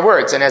that they are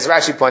words. And as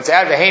Rashi points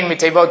out, v'hein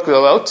mitevot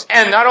gdolot.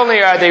 And not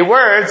only are they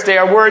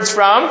are words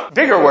from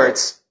bigger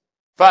words.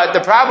 But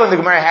the problem the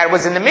Gemara had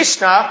was in the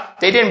Mishnah,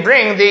 they didn't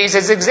bring these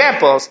as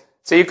examples.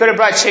 So you could have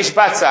brought Sheish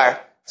Batzar.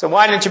 So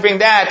why didn't you bring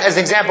that as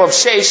an example of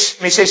Sheish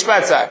Mishesh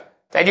Batzar?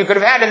 That you could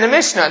have had in the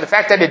Mishnah. And the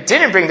fact that it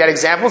didn't bring that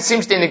example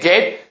seems to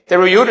indicate that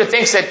Rabbi Yehuda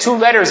thinks that two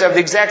letters of the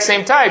exact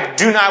same type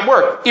do not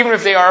work, even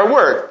if they are a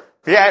word.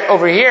 Yet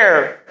over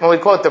here, when we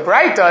quote the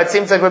Braita, it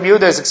seems like Rabbi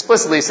Yehuda is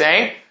explicitly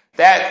saying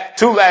that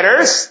two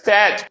letters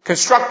that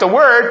construct a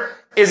word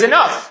is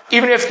enough,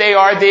 even if they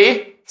are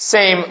the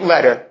same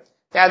letter.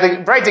 Now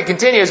the Braita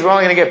continues, we're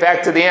only going to get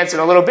back to the answer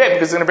in a little bit,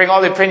 because it's going to bring all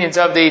the opinions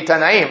of the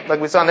Tanaim. Like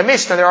we saw in the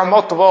Mishnah, there are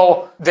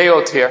multiple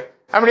deyot here.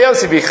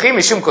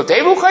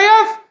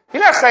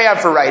 You're not chayav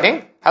for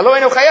writing.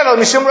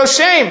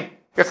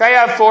 You're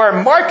chayav for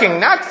marking,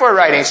 not for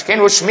writing.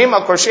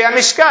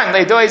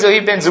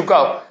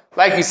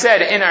 Like you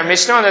said in our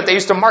Mishnah, that they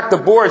used to mark the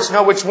boards to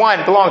know which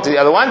one belonged to the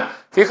other one.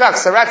 Someone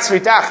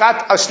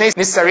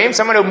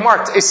who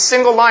marked a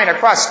single line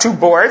across two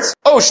boards.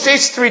 Or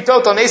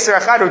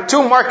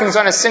two markings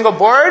on a single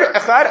board.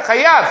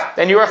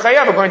 Then you are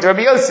chayav according to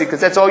Rabbi Yossi,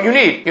 because that's all you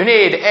need. You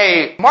need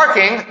a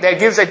marking that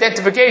gives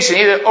identification.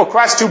 Either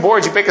across two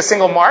boards you pick a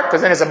single mark,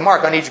 because then there's a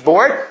mark on each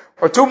board.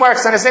 Or two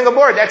marks on a single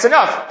board, that's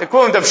enough. The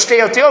equivalent of shtei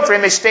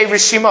otiofrim is shtei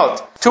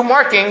rishimot. Two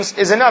markings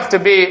is enough to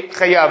be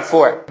chayav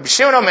for.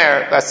 B'shimon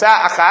omer,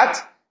 v'asa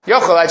achat,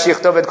 yochol ad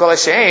sheyichtov et kol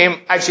hashem,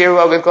 ad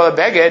sheyirog et kol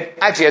habeged,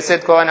 ad sheyaseh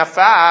et kol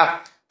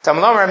hanafa,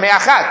 tamlomer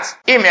me'achat.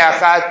 Im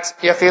me'achat,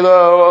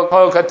 yachilo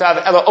kol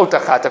katav elo ot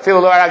achat, afilo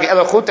lo harag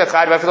elo chut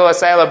echad, v'afilo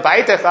asay elo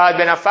bait echad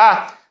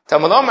benafa,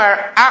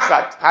 tamlomer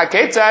achat.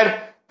 HaKetzad,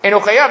 enu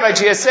chayav ad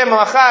sheyaseh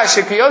melacha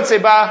shekiyotze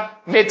ba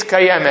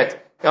mitkayemet.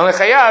 You only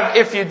chayav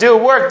if you do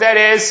work that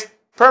is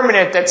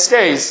permanent, that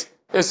stays.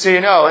 Just so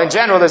you know, in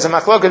general, there's a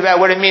machlok about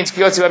what it means,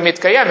 kiyotze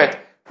mitkayemet.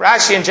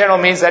 Rashi in general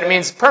means that it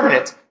means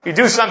permanent. You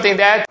do something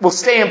that will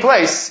stay in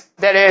place,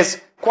 that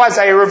is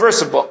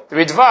quasi-irreversible. The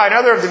Ritva and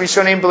other of the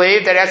Rishonim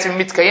believe that it has to be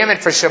mitkayemet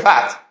for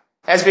Shabbat.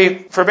 It has to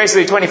be for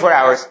basically 24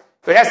 hours.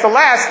 But it has to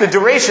last the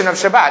duration of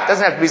Shabbat. It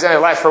doesn't have to be something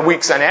that lasts for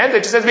weeks on end.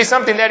 It just has to be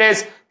something that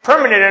is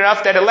permanent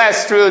enough that it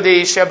lasts through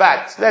the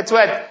Shabbat. So that's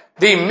what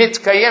the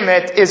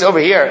mitkayemet is over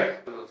here.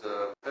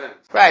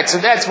 Right, so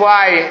that's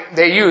why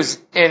they use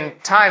in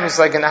times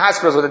like in the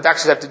hospitals where the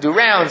doctors have to do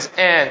rounds,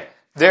 and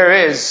there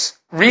is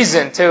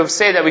reason to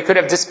say that we could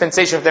have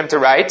dispensation for them to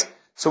write.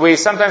 So we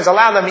sometimes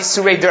allow them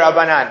Isurei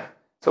D'Rabbanan.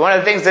 So one of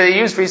the things that they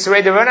use for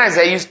Isurei D'Rabbanan is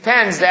they use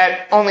pens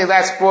that only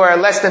last for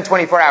less than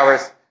 24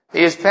 hours.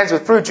 They use pens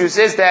with fruit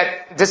juices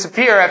that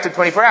disappear after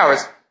 24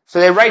 hours. So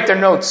they write their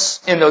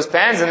notes in those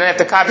pens and then have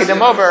to copy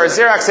them over or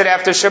Xerox it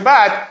after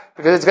Shabbat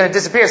because it's going to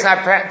disappear. It's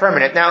not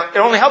permanent. Now, it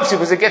only helps you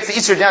because it gets the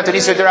Isur down to an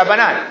Isur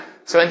D'Rabbanan.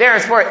 So in there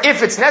it's more,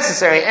 if it's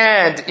necessary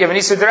and you have an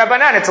Isur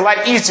D'Rabbanan, it's a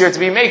lot easier to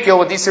be makil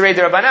with Isurei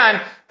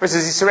D'Rabbanan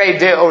versus Isurei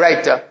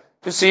D'Oraita.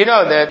 Just so you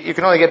know that you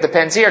can only get the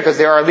pens here because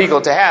they are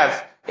illegal to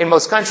have in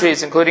most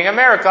countries, including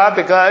America,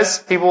 because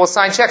people will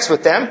sign checks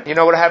with them. You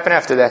know what will happen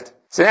after that.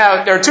 So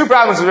now, there are two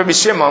problems with Rabbi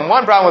Shimon.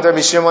 One problem with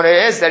Rabbi Shimon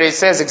is that he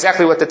says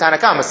exactly what the Tanna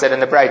Kama said in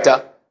the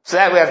Braita. So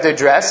that we have to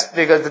address,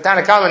 because the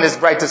Tanna Kama in this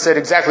Braita said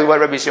exactly what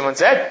Rabbi Shimon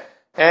said.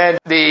 And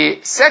the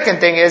second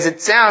thing is,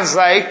 it sounds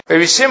like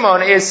Rabbi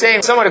Shimon is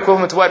saying somewhat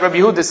equivalent to what Rabbi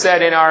Yehuda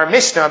said in our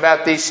Mishnah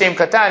about the Shem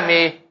Katan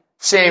mi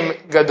Shem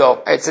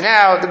Gadol. Right, so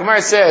now, the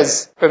Gemara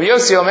says, Rabbi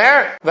Yossi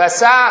Omer,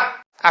 Vasa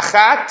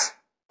Achat,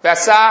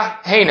 Vasa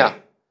Heina.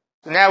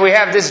 So now we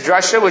have this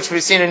drasha, which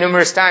we've seen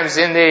numerous times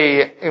in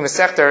the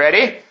Masechta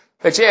already,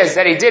 which is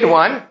that he did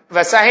one,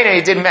 Vasa Heina,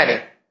 he did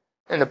many.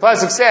 And the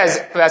pasuk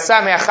says,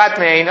 Vasa me'achat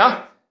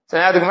me'eina. So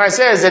now the Gemara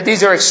says that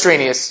these are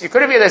extraneous. You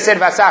could have either said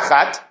Vasa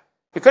Achat,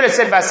 you could have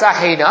said Vasa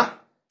Heina.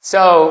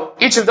 So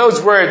each of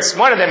those words,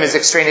 one of them is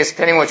extraneous,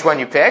 depending which one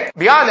you pick.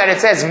 Beyond that,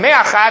 it says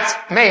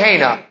Me'achat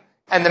me'heina.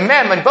 And the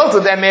mem on both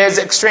of them is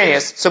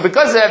extraneous. So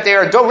because of that, they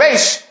are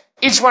doresh,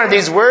 each one of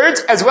these words,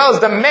 as well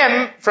as the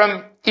mem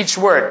from each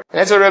word. And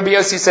that's what Rabbi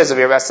Yossi says over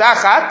here. Vasa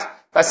Achat,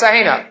 Vasa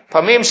Heina.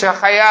 Pamim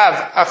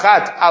shechayav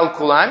achat al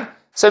kulan.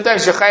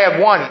 Sometimes you chayav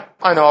one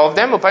on all of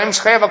them. Sometimes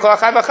you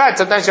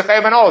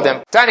chayav on all of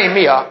them. Tani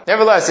Mia.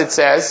 Nevertheless, it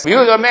says,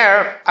 Now,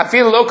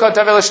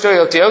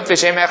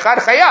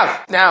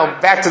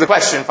 back to the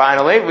question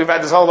finally. We've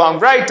had this whole long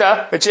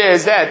Braita, which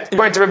is that,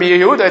 according to Rabbi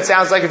Yehuda, it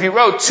sounds like if you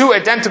wrote two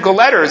identical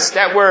letters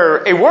that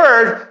were a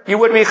word, you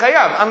would be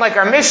chayav. Unlike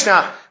our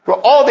Mishnah, where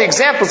all the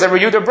examples that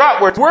Rabbi Yehuda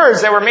brought were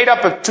words that were made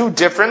up of two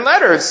different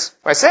letters.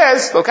 It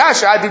says,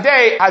 Lokasha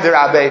adidei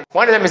hadarabe.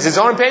 One of them is his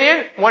own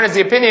opinion, one is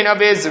the opinion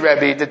of his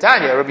Rabbi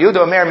Tanya. Rabbi Yehuda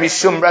Omer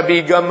Mishum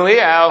Rabbi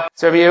Gamliel.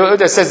 So Rabbi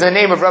Yehuda says the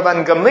name of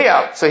Rabban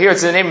Gamliel. So here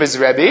it's the name of his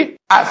Rabbi.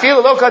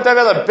 Afil lo katav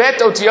ela bet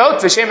otiot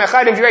v'shem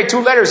echad. If you write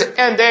two letters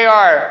and they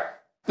are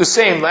the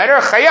same letter,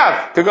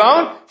 chayav.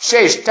 Kagon,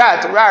 sheish,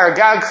 tat, rar,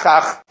 gag,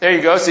 chach. There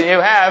you go. So you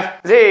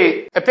have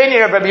the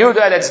opinion of Rabbi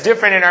Yehuda that's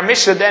different in our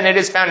Mishnah than it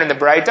is found in the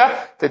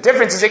Braita. The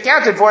difference is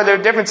accounted for, the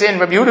difference in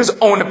Rabbi Yehuda's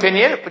own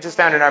opinion, which is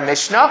found in our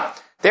Mishnah.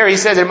 There he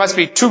says there must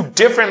be two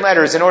different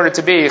letters in order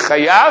to be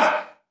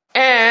chayav.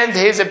 And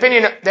his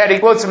opinion that he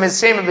quotes from his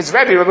same of his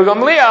Rebbe, Rabbi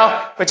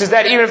Gamliel, which is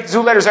that even if the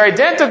two letters are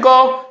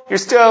identical, you're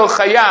still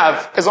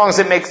chayav, as long as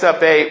it makes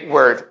up a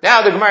word.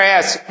 Now the Gemara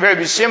asks,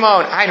 Rabbi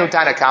Shimon, Hainu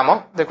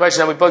Tanakama, the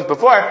question that we posed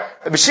before,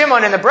 Rabbi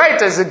Shimon in the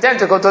Braita is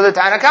identical to the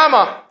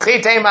Tanakama.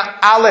 Chitema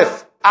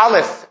Aleph,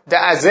 the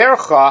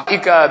Azercha,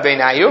 Ika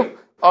Beinayu,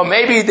 or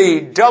maybe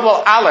the double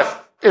Aleph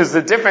is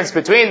the difference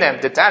between them.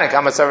 The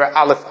Tanakama Savar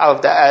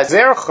Aleph the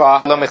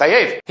Azercha lo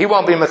mechayev. He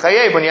won't be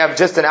mechayev when you have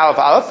just an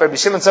Aleph. Rabbi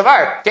Shimon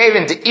Savar gave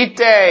in the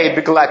ite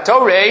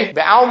beglatore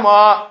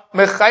be'alma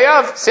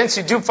mechayav. Since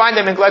you do find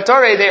them in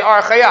glatore, they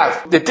are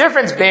chayav. The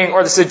difference being,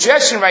 or the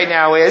suggestion right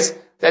now is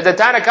that the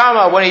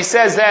Tanakama, when he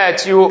says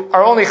that you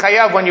are only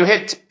chayav when you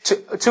hit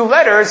two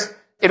letters,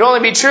 it'd only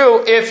be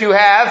true if you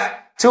have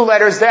two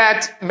letters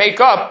that make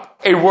up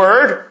a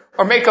word,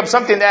 or make up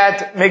something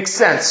that makes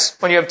sense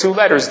when you have two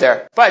letters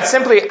there. But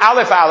simply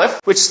Aleph,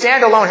 which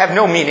stand alone have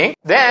no meaning,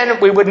 then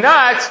we would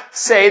not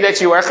say that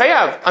you are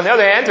chayav. On the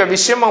other hand, Rabbi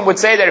Shimon would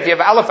say that if you have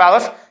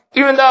Aleph,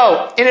 even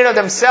though in and of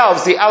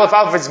themselves the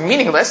Aleph is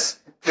meaningless,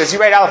 because you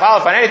write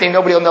Aleph on anything,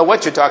 nobody will know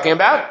what you're talking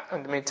about. I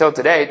mean, till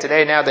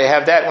today now they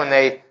have that when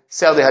they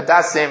sell the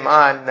Hadassim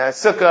on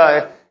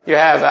Sukkah. You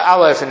have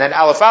Aleph and then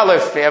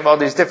Aleph. You have all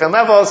these different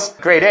levels.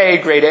 Grade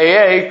A, grade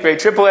AA, grade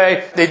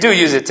AAA. They do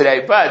use it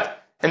today, but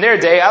in their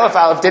day,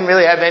 Aleph didn't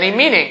really have any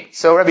meaning.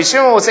 So Rabbi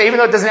Shimon will say, even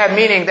though it doesn't have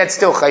meaning, that's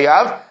still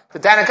chayav. The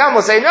Tanakam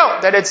will say, no,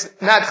 that it's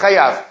not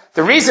chayav.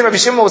 The reason Rabbi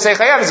Shimon will say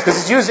chayav is because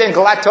it's used in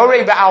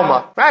Galatore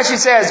Ba'alma. Rashi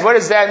says, what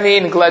does that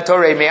mean,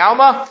 Galatore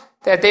Me'alma?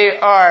 That they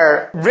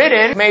are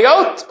written,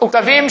 Meyot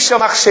Uktavim Shel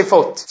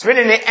Machshefot. It's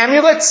written in the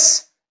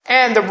amulets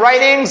and the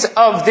writings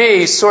of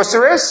the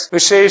sorcerers.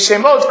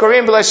 Shemot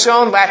Korim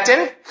B'Lashon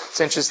Latin.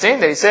 It's interesting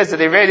that he says that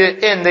they read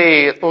it in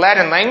the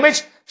Latin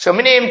language.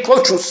 Shominim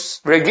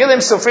Plotrus. Regilim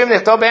Sofrim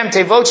Nechtobem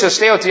Tevot Shel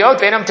Shtei Otiyot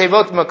Ve'enam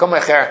Tevot Makom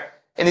Echer.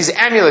 In these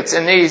amulets,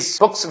 in these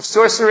books of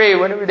sorcery,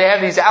 whenever they have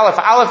these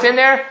Aleph in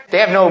there, they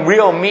have no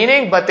real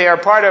meaning, but they are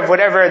part of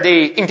whatever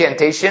the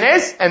incantation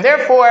is. And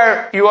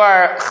therefore, you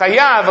are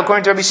chayav,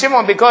 according to Rabbi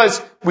Shimon, because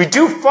we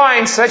do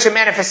find such a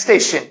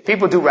manifestation.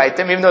 People do write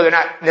them, even though they're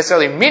not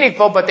necessarily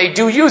meaningful, but they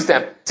do use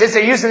them. Since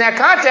they're used in that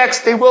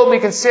context, they will be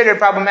considered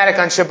problematic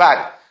on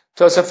Shabbat.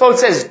 So Tosafot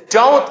says,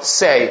 don't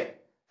say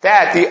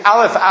that the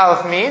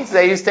Aleph means,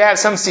 they used to have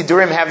some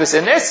Sidurim have this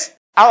in this.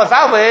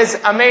 Aleph is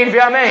Amen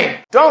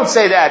v'Amen. Don't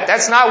say that.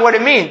 That's not what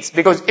it means.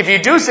 Because if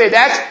you do say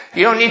that,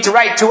 you don't need to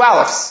write two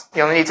Alephs.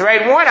 You only need to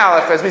write one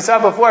Aleph, as we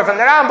saw before from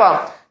the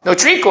Rambam. No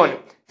trikun.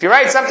 If you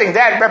write something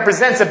that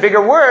represents a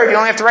bigger word, you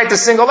only have to write the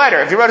single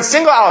letter. If you wrote a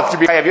single Aleph to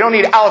be chayav, you don't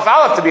need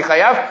Aleph to be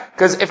chayav,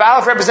 because if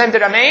Aleph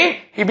represented Amen,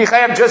 you'd be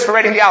chayav just for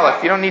writing the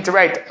Aleph. You don't need to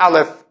write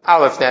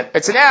Aleph then.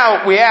 But so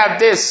now we have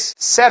this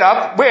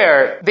setup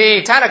where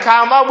the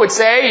Tanakama would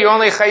say you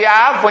only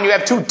chayav when you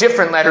have two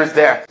different letters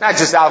there. Not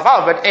just Aleph,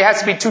 but it has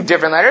to be two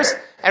different letters.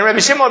 And Rabbi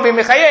Shimon would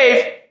be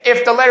mechayev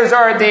if the letters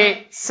are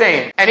the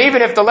same. And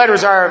even if the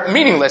letters are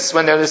meaningless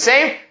when they're the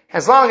same,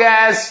 as long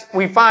as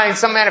we find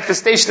some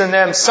manifestation in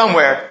them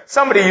somewhere.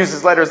 Somebody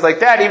uses letters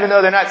like that, even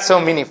though they're not so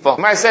meaningful.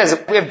 Gemara says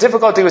we have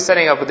difficulty with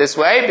setting up with this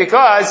way,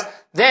 because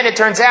then it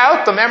turns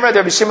out the member of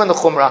the Rabbi Shimon the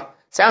Chumrah.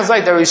 Sounds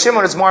like the Rabbi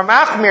Shimon is more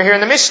machmir here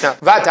in the Mishnah.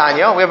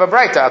 Vatanya, we have a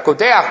Braita.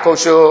 Kodeach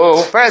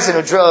koshu, a person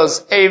who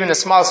drills even the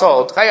smallest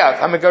hole. Chayav.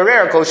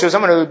 Hamigarer koshu,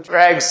 someone who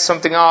drags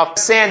something off.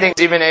 Sanding,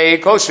 even a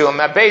koshu.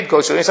 Mabed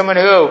koshu, someone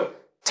who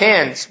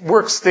tans,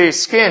 works the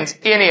skins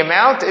any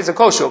amount, is a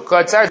koshu.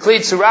 Katzar kli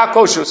tzura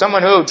koshu,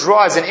 someone who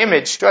draws an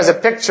image, draws a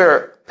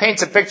picture,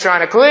 paints a picture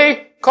on a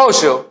kli,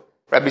 koshu.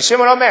 Rabbi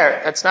Shimon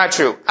Omer, that's not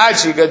true.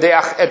 Aji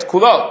gadeach et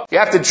kulo. You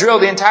have to drill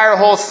the entire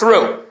hole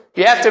through.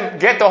 You have to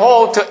get the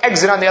hole to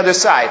exit on the other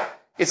side.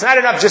 It's not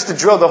enough just to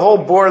drill the hole,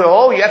 bore the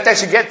hole. You have to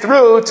actually get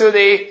through to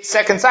the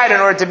second side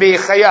in order to be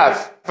chayav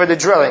for the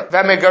drilling.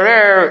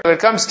 Vamegarer, when it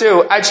comes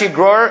to achi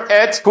gror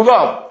et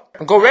kulo.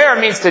 Gorer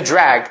means to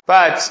drag,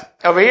 but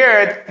over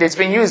here it's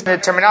been used in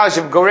the terminology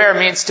of gorer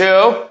means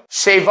to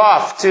shave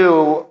off,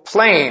 to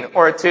plane,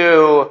 or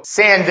to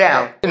sand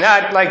down.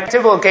 Not like the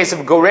typical case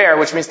of gorer,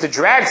 which means to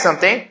drag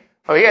something.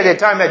 Over here they're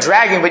talking about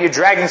dragging, but you're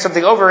dragging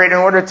something over it in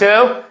order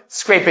to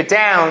scrape it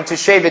down, to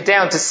shave it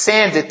down, to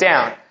sand it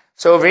down.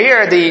 So over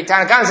here the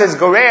Tanakh says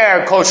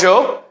gorer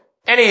koshu.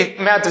 Any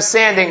amount of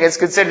sanding is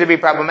considered to be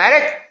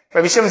problematic.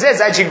 Rabbi Shimon says,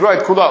 Aji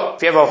groit kulo.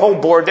 If you have a whole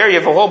board there, you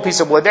have a whole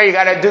piece of wood there, you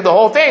gotta do the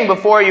whole thing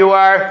before you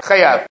are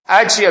chayav.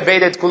 Aji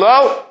abedet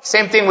kulo.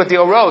 Same thing with the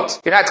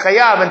orot. You're not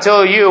chayav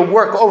until you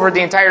work over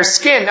the entire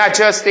skin, not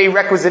just the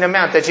requisite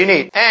amount that you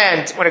need.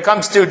 And when it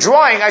comes to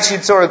drawing, Aji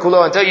tzora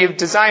kulo, until you've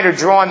designed or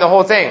drawn the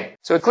whole thing.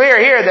 So it's clear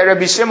here that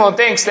Rabbi Shimon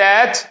thinks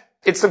that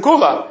it's the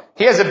kula.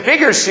 He has a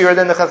bigger shiur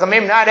than the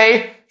chachamim, not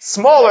a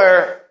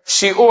smaller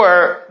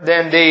shiur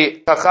than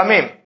the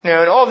chachamim.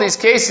 Now, in all these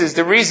cases,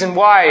 the reason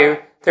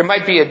why there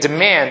might be a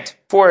demand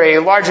for a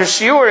larger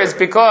shiur is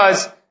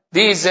because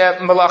these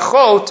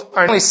melachot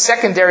are only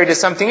secondary to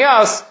something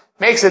else,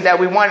 makes it that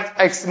we want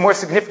a more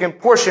significant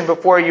portion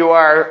before you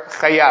are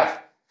chayav.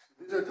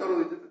 These are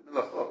totally different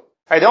melachot.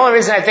 Right, the only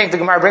reason I think the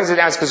Gemara brings it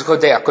down is because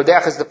Kodeach.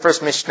 Kodeach is the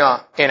first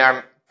Mishnah in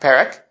our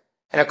parak,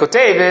 and a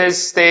Kotev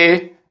is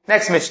the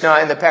next Mishnah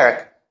in the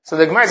parak. So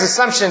the Gemara's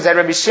assumption is that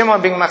Rabbi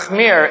Shimon being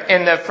machmir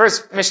in the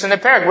first Mishnah in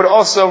the parak would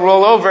also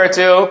roll over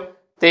to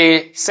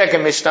the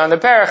second Mishnah in the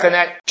parak, and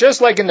that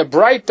just like in the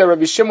Bright, the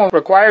Rabbi Shimon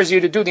requires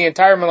you to do the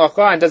entire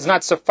melacha and does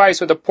not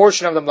suffice with a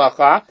portion of the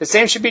melacha, the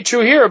same should be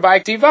true here by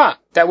Ktiva,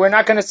 that we're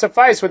not going to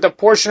suffice with a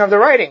portion of the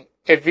writing.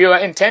 If you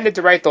intended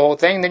to write the whole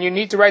thing, then you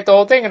need to write the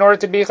whole thing in order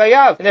to be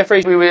chayav. And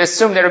therefore, we would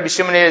assume that Rabbi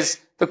Shimon is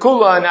the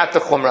kula and not the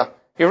chumrah.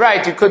 You're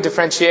right, you could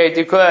differentiate,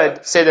 you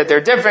could say that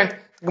they're different.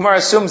 The Gemara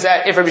assumes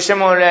that if Rabbi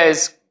Shimon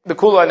is the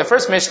kula in the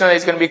first Mishnah,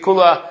 he's going to be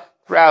kula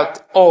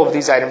throughout all of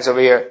these items over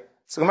here.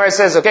 So the Gemara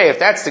says, okay, if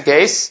that's the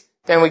case,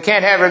 then we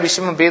can't have Rabbi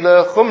Shimon be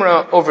the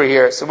chumrah over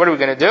here. So what are we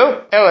going to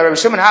do? Ela Rabbi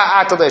Shimon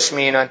ha'atal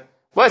shmiinan.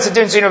 What's the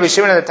difference between Rabbi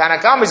Shimon and the Tanna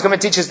Kamma? He's going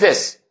to teach us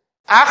this.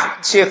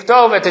 Ach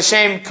shichtov et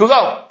Hashem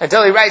kulo,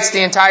 until he writes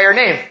the entire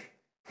name.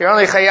 You're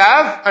only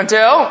chayav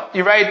until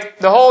you write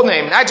the whole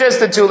name, not just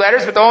the two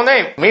letters, but the whole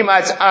name.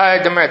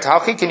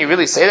 Can you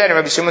really say that in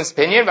Rabbi Shimon's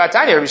opinion?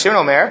 Vatanya, Rabbi Shimon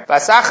Omer,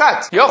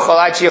 Vasachat. Yochol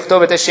ad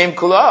shichtov et Hashem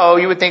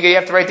kulo. You would think you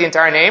have to write the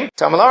entire name.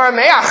 Tamalora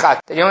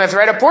me'achat. Then you only have to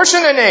write a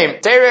portion of the name.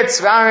 Teretz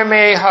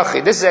v'amei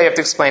hachi. This is how you have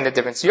to explain the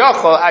difference.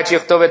 Yochol ad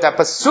shichtov et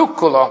pasuk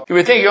kulo. You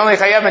would think you're only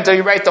chayav until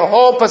you write the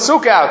whole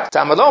pasuk out.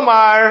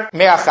 Tamalomar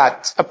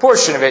me'achat. A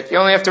portion of it. You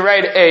only have to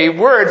write a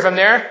word from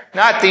there,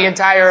 not the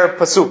entire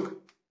pasuk.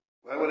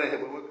 Why would I?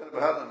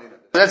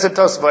 That's what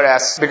Tosfot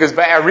asks, because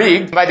by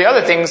Arig, by the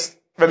other things,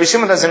 Rabbi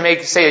Shimon doesn't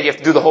say that you have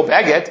to do the whole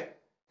baguette.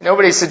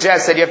 Nobody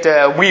suggests that you have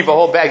to weave a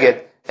whole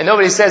baguette. And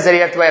nobody says that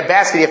you have to buy a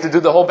basket, you have to do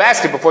the whole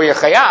basket before you're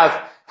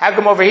chayav. How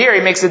come over here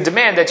he makes a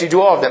demand that you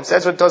do all of them? So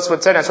that's what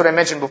Tosfot said, that's what I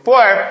mentioned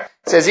before.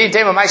 It says, the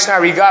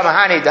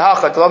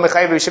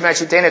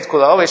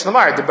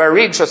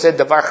Barig said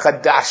davar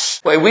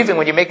chadash. By weaving,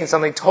 when you're making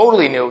something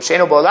totally new,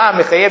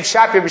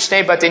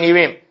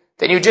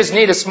 then you just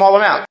need a small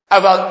amount.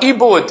 Aval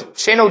ibud,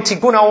 sheno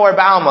tikuna or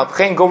ba'alma,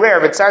 b'chein gorer,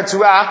 v'tzar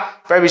tzura,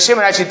 Rabbi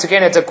Shimon actually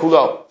token et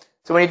kulo.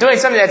 So when you're doing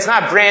something that's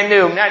not brand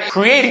new, not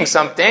creating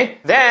something,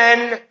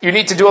 then you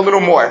need to do a little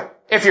more.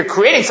 If you're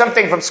creating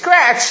something from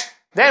scratch,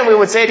 then we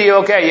would say to you,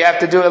 okay, you have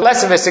to do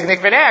less of a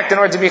significant act in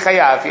order to be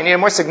chayav. You need a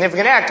more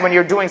significant act when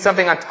you're doing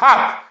something on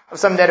top of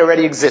something that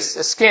already exists.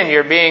 A skin,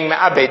 you're being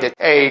ma'abed,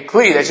 a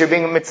kli, that you're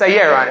being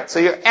mitzayer on it. So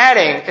you're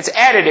adding, it's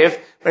additive.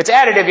 When it's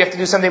additive, you have to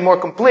do something more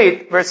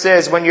complete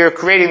versus when you're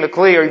creating the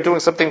kli or you're doing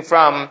something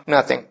from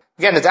nothing.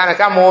 Again, the Tanna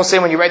Kamma will say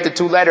when you write the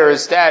two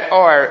letters that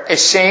are a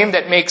shame,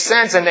 that makes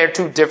sense, and they're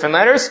two different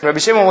letters. Rabbi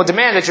Shimon will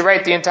demand that you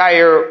write the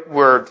entire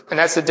word, and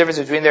that's the difference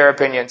between their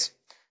opinions.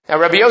 Now,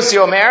 Rabbi Yossi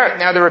Omer,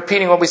 now they're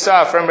repeating what we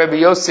saw from Rabbi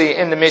Yossi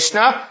in the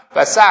Mishnah,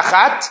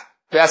 Vasachat,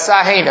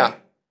 Vasahena.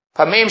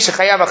 Pamim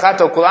shechayav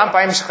achat o kulam,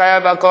 pamim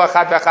shechayav al kol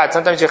achat v'achat.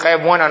 Sometimes you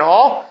chayav one on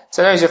all,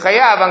 sometimes you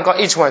chayav on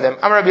each one of them.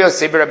 I'm Rabbi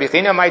Yossi, Rabbi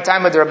China, my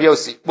time with Rabbi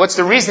Yossi. What's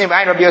the reasoning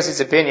behind Rabbi Yossi's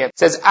opinion? It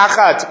says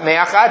achat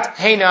me'achat,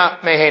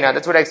 heina me'heina.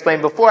 That's what I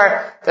explained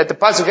before, that the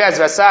pasuk has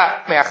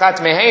vasa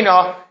me'achat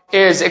me'heina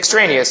is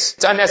extraneous.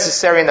 It's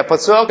unnecessary in the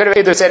pasuk. Could have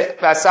either said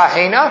vasa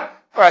heina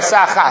or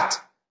asachat.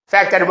 The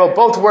fact that it wrote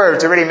both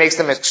words already makes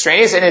them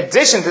extraneous. In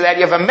addition to that,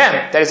 you have a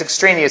mem that is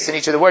extraneous in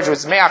each of the words, which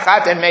is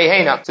me'achat and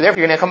me'heina. So therefore,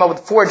 you're going to come up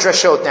with 4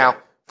 drashot now.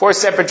 4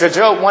 separate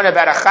drashot, one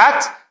about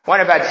achat, one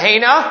about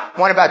heina,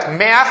 one about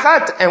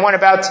me'achat, and one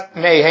about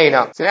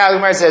me'heina. So now the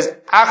Gemara says,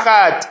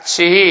 achat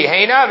shehi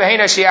heina,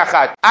 ve'heina shehi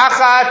achat.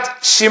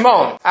 Achat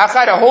Shimon.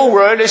 Achat, a whole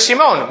word is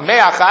Shimon.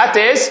 Me'achat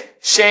is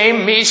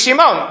Shem mi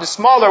Shimon, the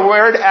smaller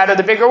word out of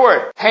the bigger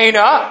word.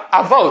 Heina,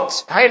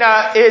 avot.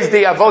 Heina is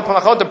the avot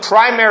malachot, the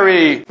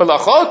primary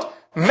malachot.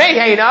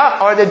 Me'heina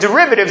are the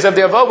derivatives of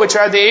the avot, which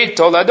are the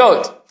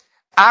toladot.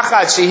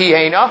 Achat shehi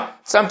heina.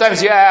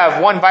 Sometimes you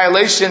have one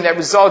violation that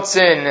results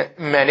in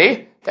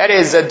many. That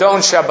is Adon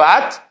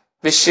Shabbat,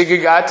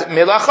 v'shigigat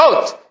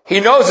milachot. He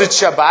knows it's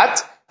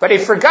Shabbat, but he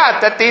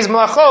forgot that these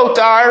milachot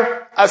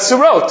are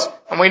asurot.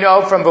 And we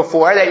know from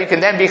before that you can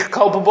then be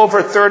culpable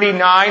for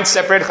 39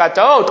 separate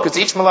chataot, because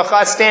each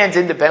malacha stands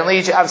independently,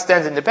 each av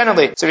stands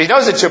independently. So if he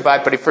knows it's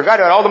Shabbat, but he forgot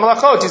about all the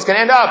malachot, he's going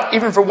to end up,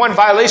 even for one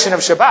violation of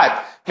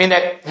Shabbat, meaning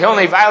that he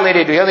only had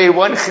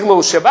one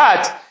chilul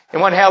Shabbat, in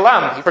one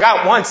helam. He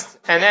forgot once,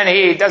 and then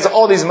he does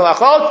all these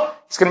malachot,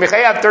 he's going to be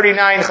chayav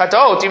 39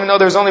 chataot, even though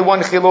there's only one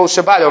chilul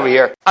Shabbat over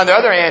here. On the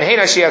other hand,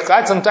 heina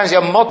shiachat, sometimes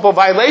you have multiple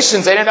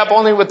violations that end up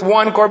only with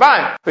one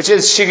korban, which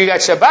is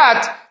shigigat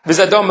Shabbat,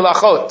 v'zadom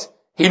malachot.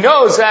 He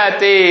knows that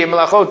the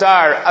malachot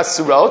are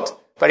asurot,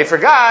 but he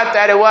forgot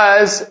that it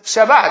was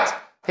Shabbat.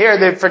 Here,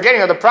 the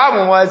forgetting of the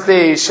problem was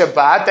the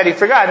Shabbat that he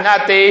forgot,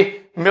 not the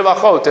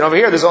milachot. And over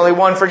here, there's only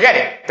one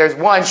forgetting. There's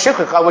one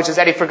shukha, which is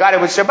that he forgot it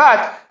was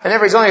Shabbat, and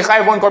therefore he's only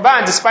chayav one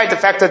korban, despite the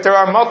fact that there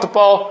are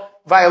multiple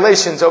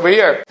violations over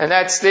here. And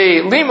that's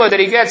the limud that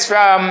he gets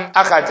from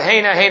Achat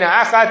Heina, Heina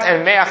Achat,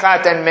 and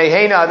Me'achat, and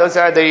Me'heina. Those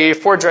are the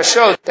 4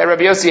 drashot that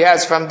Rabbi Yossi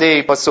has from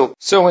the Pasuk.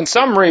 So in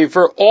summary,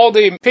 for all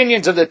the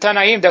opinions of the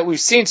Tanaim that we've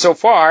seen so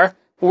far,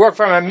 we work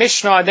from a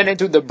Mishnah and then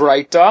into the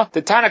Braita.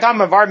 The Tanna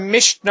Kama of our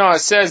Mishnah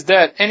says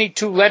that any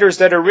 2 letters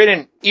that are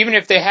written, even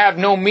if they have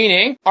no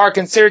meaning, are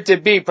considered to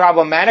be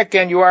problematic,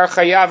 and you are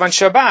chayav on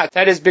Shabbat.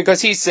 That is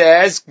because he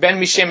says,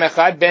 ben mishem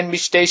echad, ben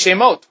mishtei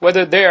shemot.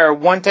 Whether they're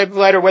one type of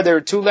letter, whether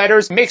they're 2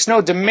 letters, makes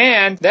no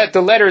demand that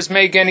the letters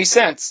make any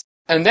sense.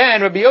 And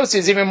then Rabbi Yossi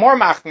is even more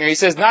machmir. He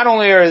says not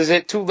only is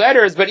it 2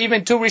 letters, but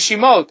even 2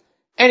 rishimot.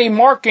 Any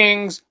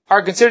markings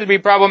are considered to be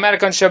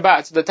problematic on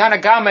Shabbat. So the Tanna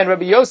Kama and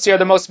Rabbi Yossi are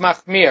the most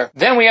machmir.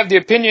 Then we have the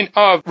opinion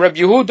of Rabbi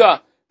Yehuda,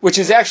 which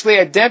is actually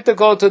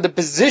identical to the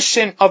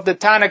position of the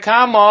Tanna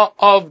Kama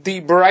of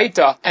the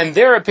Braita. And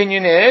their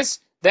opinion is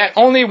that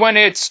only when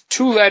it's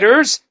 2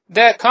 letters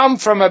that come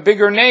from a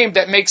bigger name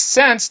that makes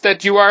sense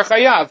that you are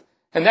chayav.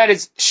 And that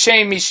is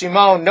Shem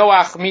Mishimon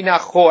Noach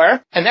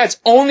Minachor. And that's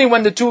only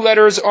when the 2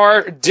 letters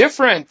are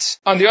different.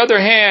 On the other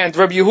hand,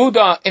 Rabbi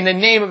Yehuda, in the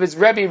name of his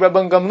Rebbe,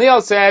 Rabban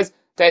Gamliel, says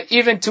that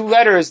even 2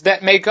 letters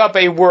that make up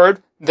a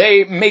word,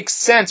 they make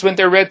sense when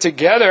they're read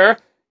together.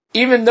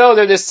 Even though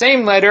they're the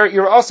same letter,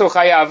 you're also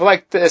chayav,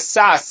 like the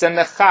sas and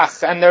the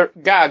chach and the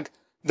gag.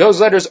 Those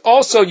letters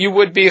also you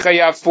would be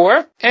chayav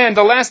for. And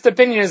the last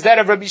opinion is that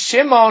of Rabbi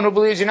Shimon, who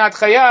believes you're not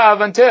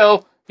chayav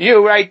until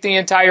you write the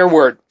entire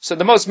word. So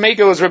the most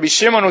makel is Rabbi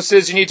Shimon, who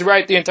says you need to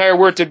write the entire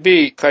word to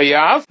be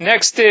chayav.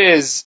 Next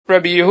is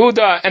Rabbi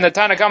Yehuda and the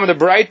Tanna Kama of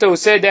the Braita, who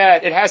said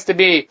that it has to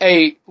be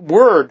a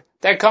word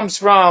that comes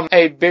from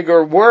a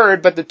bigger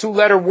word, but the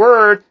 2-letter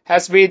word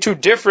has to be 2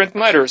 different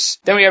letters.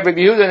 Then we have Rabbi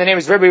Yehuda, and the name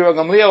is Rabbi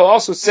Gamliel, who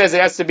also says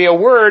it has to be a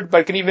word, but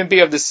it can even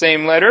be of the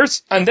same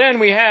letters. And then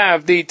we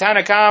have the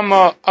Tanna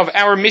Kama of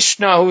our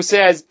Mishnah, who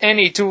says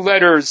any 2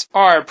 letters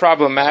are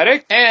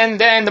problematic. And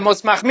then the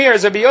most machmir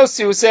is Rabbi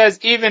Yossi, who says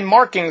even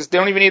markings, they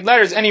don't even need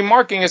letters, any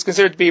marking is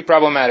considered to be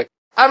problematic.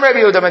 I'm Rabbi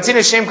Yehuda,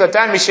 Matzina Shem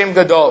Katan Mishem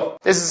Gadol.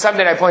 This is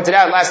something I pointed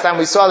out last time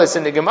we saw this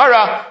in the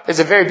Gemara. There's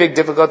a very big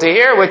difficulty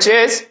here, which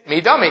is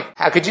Midami.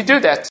 How could you do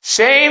that?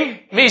 Shem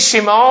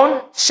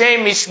Mishimon,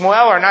 Shem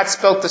Mishmuel are not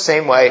spelled the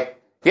same way.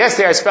 Yes,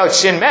 they are spelled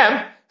Shin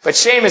Mem, but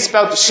Shem is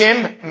spelled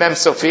Shim Mem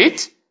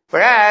Sofit,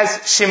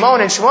 whereas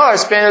Shimon and Shmuel are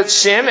spelled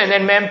Shim and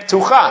then Mem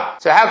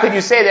Tucha. So how could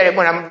you say that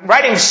when I'm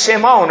writing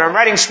Shimon or I'm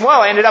writing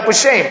Shmuel, I ended up with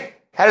Shem?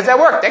 How does that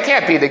work? That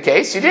can't be the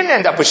case. You didn't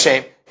end up with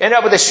Shem. You ended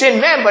up with a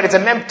Shin Mem, but it's a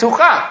Mem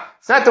Tucha.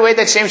 It's not the way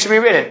that Shem should be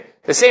written.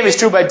 The same is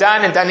true by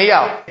Dan and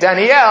Daniel.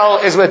 Daniel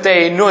is with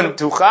a Nun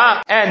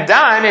Tucha, and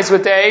Dan is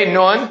with a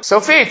Nun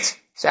Sofit.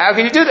 So how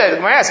can you do that?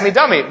 Ask me,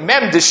 dummy.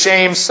 Mem de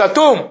Shem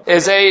Satum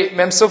is a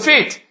Mem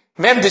Sofit.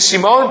 Mem de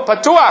Shimon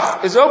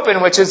Patuach is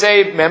open, which is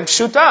a Mem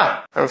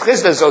Pshuta. Rav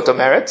Chisda Zoto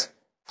merit.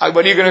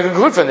 What are you going to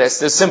conclude from this?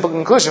 There's a simple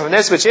conclusion from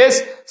this, which is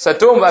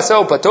Satum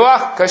Vaso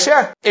Patuach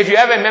Kasher. If you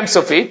have a Mem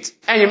Sofit,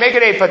 and you make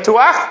it a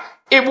Patuach,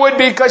 it would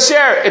be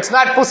kasher. It's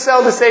not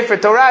pusel the Sefer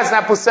Torah, it's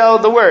not pusel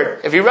the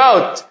word. If you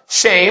wrote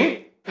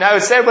Shem, now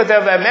it said with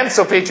a Mem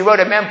Sofit, you wrote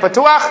a Mem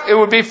Patuach, it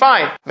would be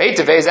fine.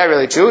 Meitave, is that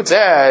really true? It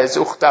says,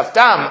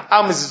 Uchtavtam,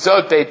 Al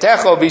Mizuzot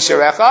Beitecho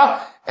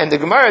Bisharecha, and the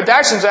Gemara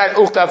Darshans that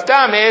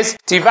Uchtavtam is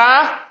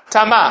Tiva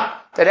Tama.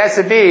 That has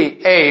to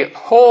be a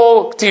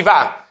whole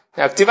Tiva.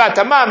 Now, Tiva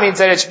Tama means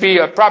that it should be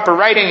a proper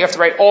writing, you have to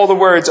write all the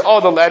words,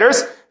 all the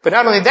letters, but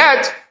not only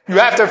that, you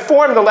have to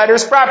form the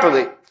letters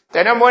properly.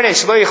 The number 1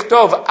 is Shlo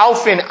Yichtov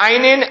Alfin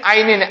Einin,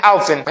 Einin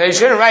Alfin. You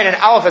shouldn't write an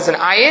Aleph as an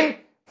Ayin,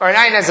 or an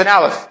Ayin as an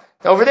Aleph.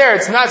 Over there,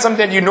 it's not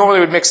something that you normally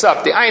would mix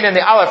up. The Ayin and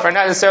the Aleph are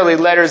not necessarily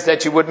letters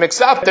that you would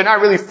mix up. They're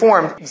not really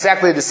formed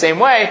exactly the same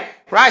way.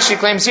 Rashi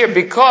claims here,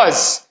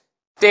 because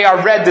they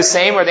are read the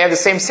same, or they have the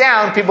same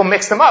sound, people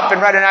mix them up and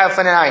write an Aleph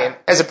and an Ayin.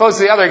 As opposed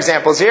to the other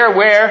examples here,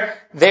 where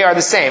they are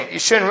the same. You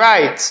shouldn't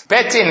write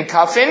Betin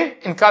Kafin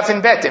and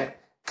Kafin Betin.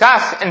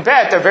 Kaf and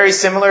Bet are very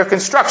similar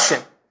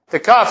construction. The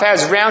Kaf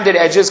has rounded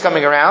edges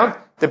coming around.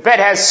 The Bet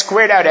has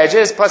squared out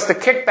edges, plus the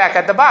kickback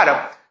at the bottom.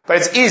 But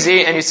it's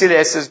easy, and you see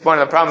this is one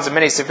of the problems of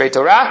many Sefer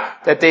Torah,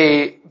 that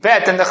the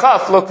Bet and the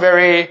Chaf look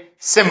very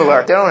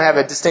similar. They don't have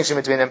a distinction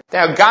between them.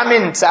 Now,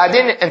 Gamin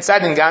Tzadin and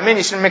Tzadin Gamin,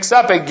 you should mix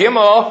up a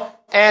Gimel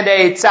and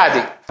a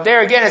Tzadi.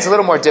 There again, it's a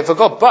little more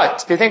difficult,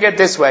 but if you think of it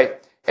this way,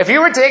 if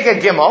you were to take a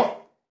Gimel,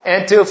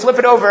 and to flip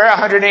it over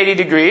 180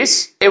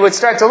 degrees, it would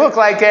start to look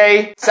like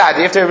a tzadi.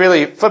 You have to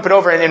really flip it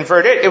over and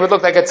invert it, it would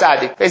look like a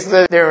tzadi.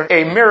 Basically, they're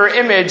a mirror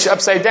image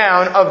upside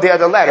down of the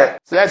other letter.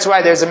 So that's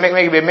why there's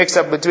maybe a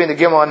mix-up between the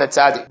gimel and the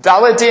tzadi.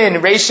 Dalatin,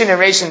 Reshin, and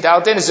Reshin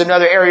Dalatin is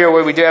another area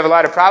where we do have a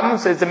lot of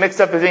problems. It's a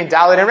mix-up between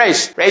Dalit and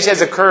Resh. Resh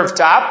has a curved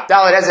top,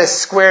 Dalit has a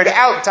squared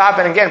out top,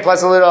 and again,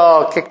 plus a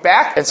little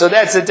kickback. And so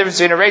that's the difference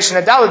between a Resh and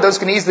a Dalit. Those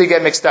can easily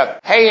get mixed up.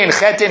 Hey and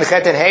Chet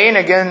and Hey,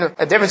 again,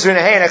 a difference between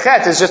a Hey and a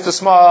Chet is just a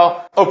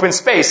small open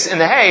space. In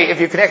the Hey, if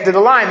you connected the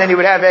line, then you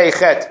would have a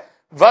Chet.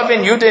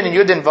 Vavin, Yudin, and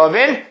Yudin,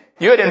 Vavin.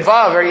 Yud and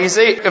Vav are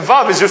easy.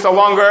 Vav is just a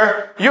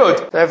longer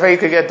Yud. Therefore you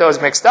could get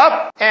those mixed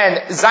up.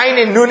 And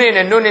Zayin and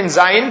Nunin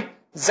Zayin.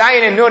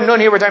 Zayin and Nun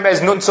here we're talking about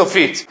is Nun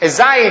Sofit. A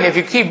Zayin, if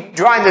you keep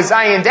drawing the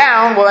Zayin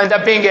down, will end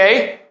up being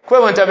a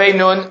equivalent of a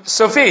Nun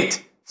Sofit.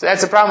 So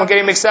that's the problem with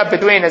getting mixed up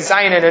between a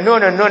Zayin and a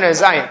Nun and a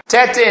Zayin.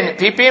 Tetin,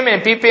 Pipim,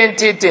 and Pipin,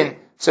 Titin.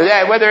 So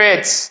that whether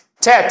it's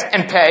Tet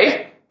and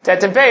Pei,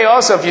 Tet and Pei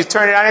also, if you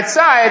turn it on its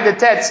side, the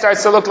Tet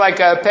starts to look like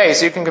a Pei,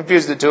 so you can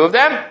confuse the two of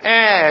them.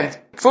 And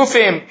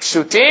Kfufim,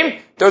 Pshutim,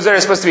 those that are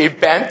supposed to be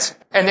bent,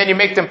 and then you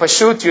make them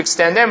Pashut, you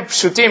extend them.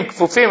 Pshutim,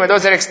 Kfufim, and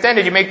those that are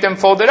extended, you make them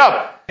folded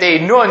up. The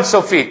Nun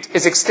Sofit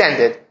is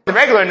extended. The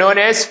regular Nun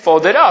is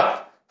folded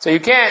up. So you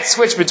can't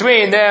switch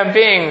between them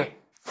being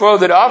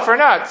folded off or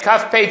not.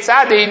 Kaf, Pei,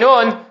 Tzadi,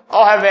 Nun,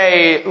 all have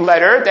a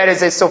letter that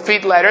is a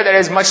Sofit letter that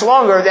is much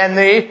longer than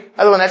the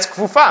other one that's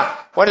Kfufa.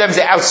 One of them is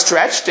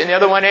outstretched and the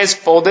other one is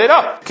folded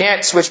up. You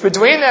can't switch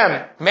between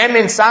them.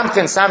 Memin,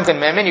 Samkin, Samkin,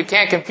 Memin. You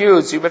can't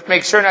confuse. You have to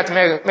make sure not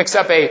to mix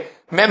up a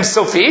Mem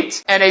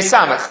Sofit and a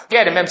Samach.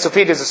 Again, a Mem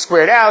Sofit is a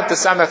squared out. The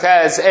Samach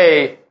has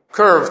a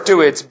curve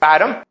to its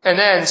bottom. And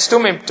then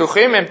Stumim,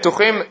 Ptuchim, and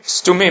Ptuchim,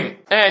 Stumim.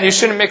 And you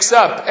shouldn't mix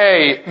up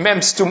a Mem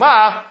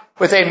Stuma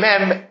with a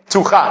Mem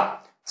Tucha.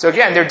 So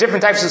again, there are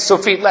different types of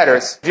Sofit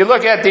letters. If you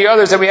look at the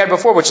others that we had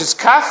before, which is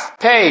Kaf,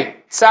 Pei,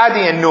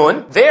 Tzadi, and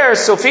Nun, their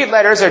Sofit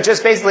letters are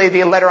just basically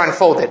the letter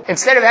unfolded.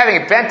 Instead of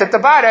having it bent at the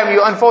bottom,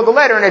 you unfold the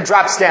letter and it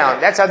drops down.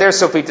 That's how their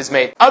Sofit is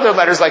made. Other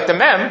letters like the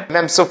Mem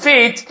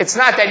Sofit, it's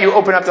not that you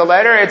open up the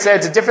letter, it's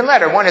a different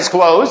letter. One is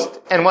closed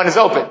and one is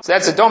open. So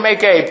that's it. Don't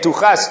make a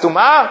Ptucha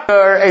Stuma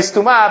or a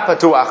Stuma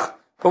Patuach.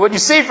 But what you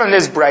see from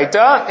this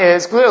Breita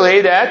is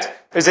clearly that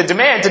there's a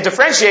demand to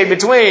differentiate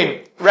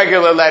between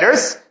regular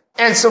letters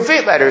and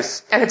Sofit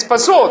letters. And it's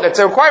pasul. That's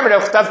a requirement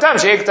of Ktav Tam,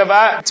 She'eh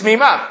Ktava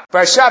Tmima.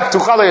 Parasha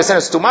Ptucha lo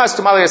yasena Stuma,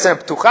 Stuma lo yasena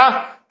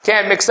Ptucha.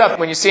 Can't mix up.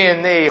 When you see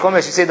in the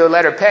Chumash, you see the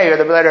letter Pei or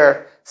the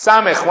letter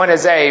Samech, one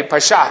is a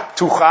Parsha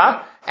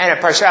Ptucha and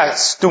a Parsha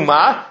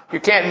Stuma.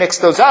 You can't mix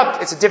those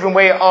up. It's a different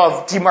way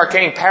of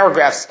demarcating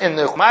paragraphs in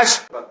the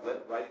Chumash.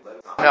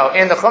 No,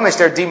 in the Chumash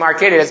they're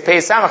demarcated as Pei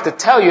Samech to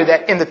tell you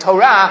that in the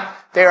Torah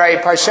they're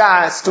a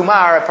Parsha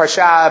Stuma or a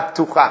Parsha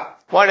Ptucha.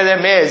 One of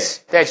them is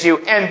that you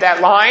end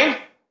that line,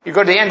 you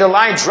go to the end of the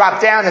line,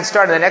 drop down, and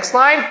start on the next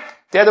line.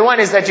 The other one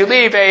is that you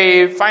leave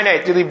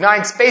you leave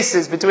 9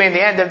 spaces between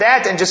the end of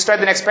that and just start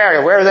the next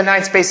paragraph. Wherever the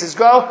 9 spaces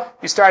go,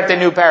 you start the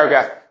new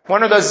paragraph.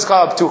 One of those is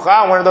called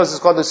Ptucha, one of those is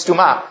called the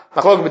Stuma.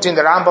 Machlok between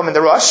the Rambam and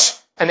the Rosh,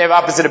 and they have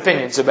opposite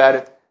opinions about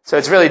it. So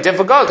it's really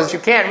difficult because you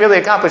can't really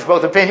accomplish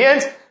both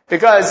opinions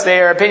because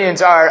their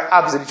opinions are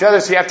opposite each other.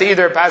 So you have to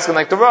either pass them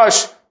like the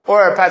Rosh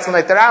or pass them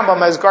like the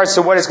Rambam as regards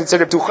to what is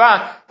considered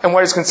Ptucha and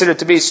what is considered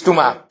to be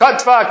Stuma.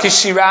 Katva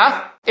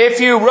Kishira.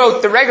 If you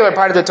wrote the regular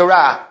part of the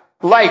Torah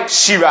like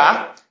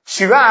Shira,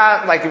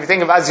 like if you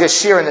think of Az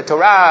Yashir in the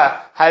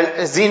Torah,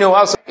 Hazinu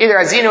also, either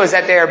Hazinu is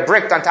that they're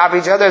bricked on top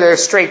of each other, they're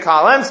straight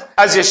columns.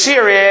 Az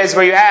Yashir is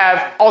where you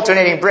have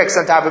alternating bricks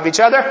on top of each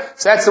other.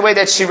 So that's the way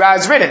that Shira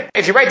is written.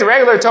 If you write the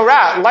regular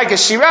Torah like a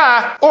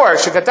Shira, or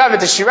Shekatav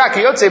et Shira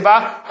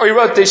Kiyotzeba, or you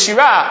wrote the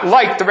Shira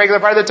like the regular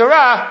part of the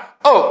Torah,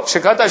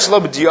 Shekata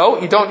Shlo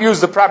B'dio, you don't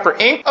use the proper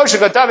ink.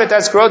 Shekatav et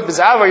Askrot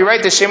B'zav, or you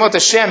write the Shemot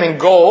Hashem in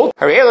gold.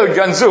 Harielu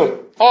Ganzu.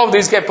 All of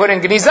these get put in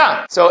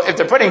Geniza. So if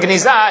they're put in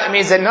Geniza, it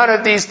means that none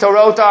of these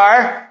Torot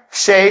are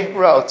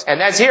Shei-rot.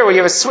 And that's here where you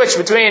have a switch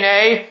between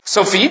a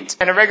Sofit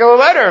and a regular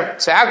letter.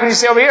 So how can you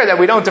say over here that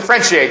we don't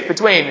differentiate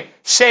between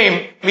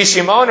Shem mi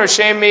Shimon or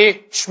Shem mi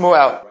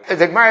Shmuel?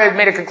 The Gemara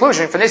made a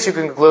conclusion. From this you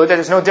can conclude that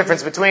there's no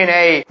difference between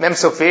a Mem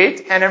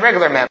Sofit and a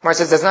regular Mem. Gemara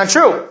says that's not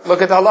true.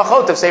 Look at the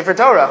halachot of Sefer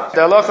Torah.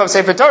 The halach of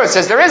Sefer Torah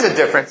says there is a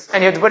difference.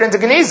 And you have to put it into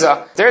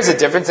Geniza. There is a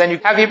difference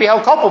and how can you be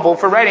held culpable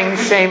for writing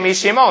Shem mi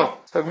Shimon?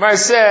 So Gemara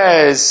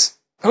says,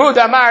 Hu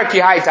damar ki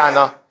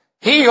haitana.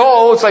 He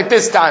holds like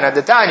this Tana.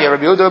 The Tanya,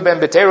 Rabbi Yehuda ben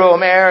Betero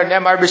Omer,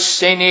 Nemar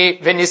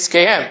b'sheni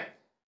v'niskehem,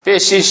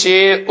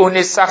 v'shishi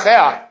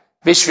unisachea,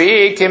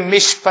 b'shvi'i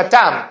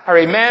k'mishpatam.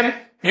 Harimem,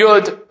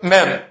 Yud,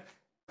 Mem.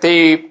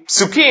 The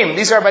Sukkim,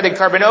 these are by the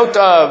carbonot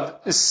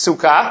of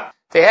Sukkah.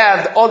 They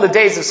have all the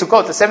days of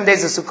Sukkot, the 7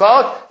 days of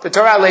Sukkot. The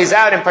Torah lays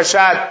out in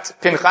Parshat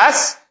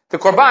Pinchas the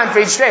Korban for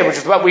each day, which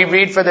is what we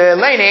read for the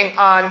laning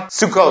on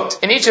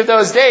Sukkot. In each of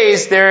those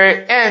days,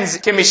 there ends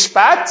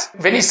Kemishpat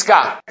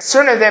v'niska.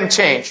 Certain of them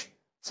change.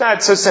 It's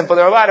not so simple.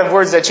 There are a lot of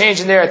words that change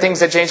in there,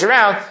 things that change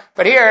around.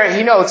 But here,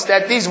 he notes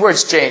that these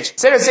words change.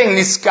 Instead of saying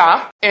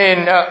niska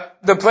in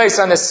the place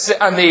on the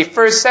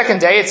second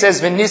day, it says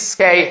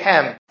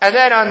v'niskehem. And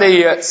then on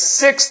the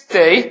 6th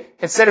day,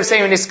 instead of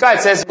saying v'niska,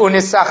 it says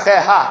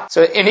unisacheha.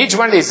 So in each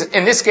one of these,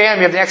 in niskehem,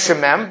 you have an extra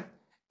mem.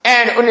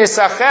 And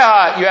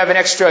unisacheha, you have an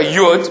extra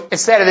yud,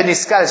 instead of the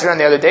niska that's around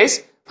the other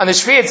days. On the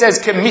shvi, it says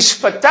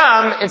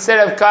kemishpatam instead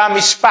of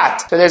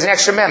kamishpat. So there's an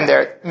extra mem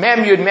there.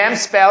 Mem, yud, mem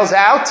spells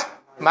out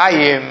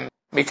Mayim.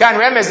 Mikan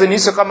remez the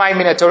Nisuk HaMayim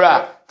min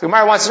Torah. The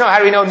Gemara wants to know, how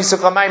do we know Nisuk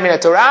HaMayim min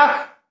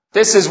Torah?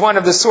 This is one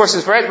of the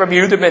sources for it. Rabbi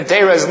Yehuda ben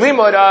Teira's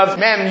limud of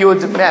Mem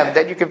Yud Mem,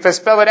 that you can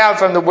spell it out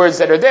from the words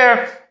that are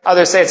there.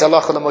 Others say it's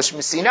Halacha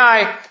L'Moshe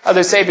Sinai.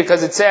 Others say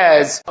because it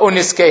says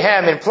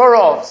Uniskehem in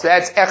plural. So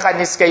that's Echad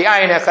Niskei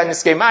Yayin, Echad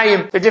Niskei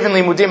Mayim. There are different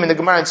limudim in the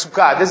Gemara and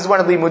Sukkah. This is one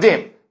of the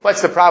limudim.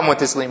 What's the problem with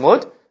this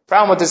limud?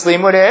 Problem with this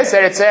limud is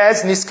that it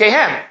says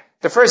niskehem.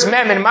 The first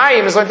mem in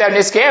mayim is learned out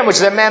niskehem, which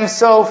is a mem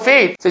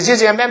sofit. So it's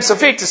using a mem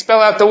sofit to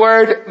spell out the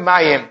word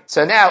mayim.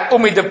 So now,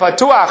 umi de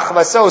patuach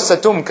vaso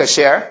satum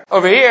kasher.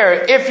 Over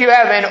here, if you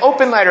have an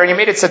open letter and you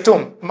made it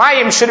satum,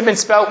 mayim should have been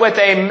spelled with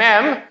a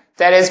mem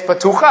that is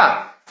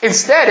patucha.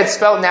 Instead, it's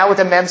spelled now with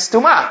a mem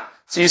stuma.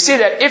 So you see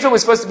that if it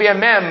was supposed to be a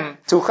mem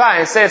tucha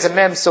and instead it's a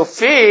mem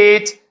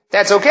sofit,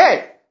 that's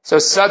okay. So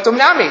satum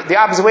nami, the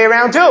opposite way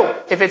around too.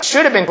 If it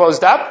should have been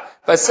closed up,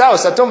 vaso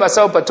satum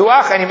vaso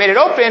patuach, and you made it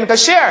open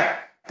kasher,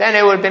 then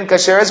it would have been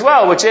kasher as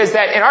well, which is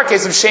that in our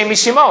case of Shemi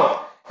Shimon,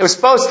 it was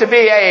supposed to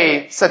be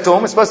a satum,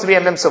 it was supposed to be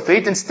a mem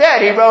sofit.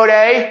 Instead, he wrote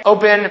a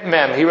open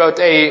mem. He wrote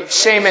a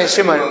Shemi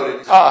Shimon.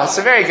 Oh,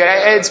 so very good.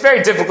 It's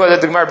very difficult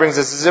that the Gemara brings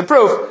this as a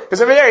proof,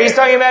 because over there he's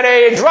talking about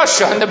a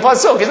drasha in the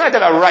pasuk. He's not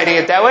talking about writing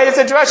it that way. It's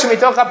a drasha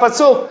mitoch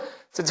pasuk.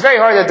 So it's very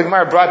hard that the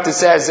Gemara brought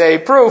this as a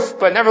proof,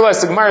 but nevertheless,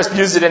 the Gemara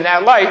used it in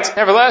that light.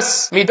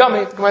 Nevertheless,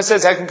 midami, the Gemara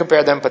says, I can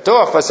compare them.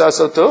 Patuach,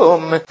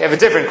 vasasotum. They have a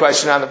different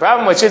question on the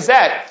problem, which is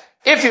that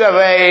if you have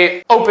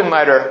a open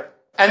letter,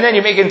 and then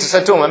you make it into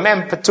satum, a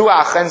mem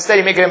patuach, and instead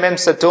you make it a mem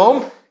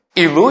satum,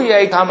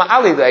 iluye kama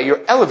alile,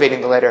 you're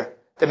elevating the letter.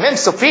 The mem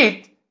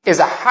sofit is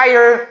a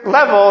higher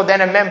level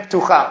than a mem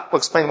ptucha. We'll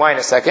explain why in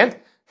a second.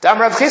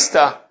 Dam Rav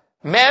Chisda,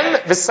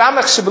 mem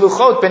v'samach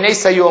shebluchot b'nei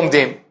sayu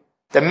omdim.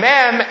 The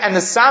mem and the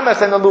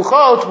samach and the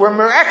luchot were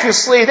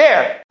miraculously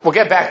there. We'll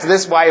get back to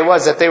this, why it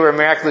was that they were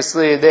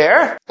miraculously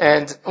there,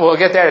 and we'll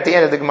get that at the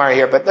end of the Gemara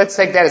here, but let's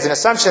take that as an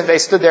assumption they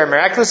stood there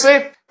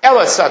miraculously.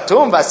 Ela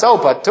satum vaso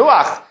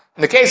patuach.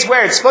 In the case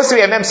where it's supposed to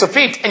be a mem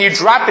sofit, and you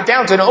drop it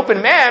down to an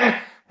open mem,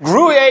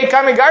 gruye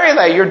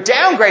kamigarile, you're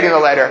downgrading the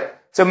letter.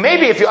 So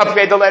maybe if you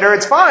upgrade the letter,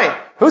 it's fine.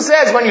 Who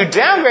says when you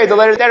downgrade the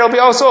letter, that'll be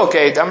also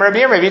okay?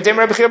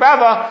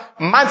 Matzapach.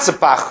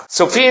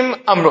 Sofim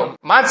amrum.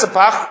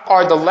 Matzapach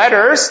are the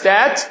letters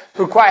that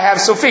have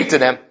sofit to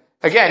them.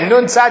 Again,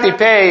 nun, tzadi,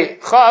 pei,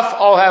 chaf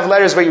all have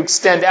letters where you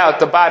extend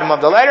out the bottom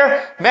of the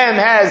letter. Mem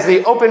has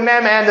the open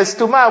mem and the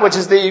stuma, which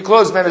is the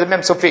closed mem, the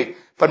mem sofit.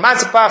 But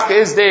matzapach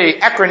is the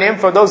acronym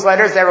for those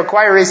letters that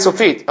require a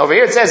sofit. Over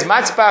here it says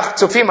matzapach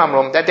tzofim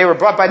amrum, that they were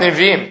brought by the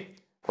Nevi'im.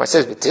 It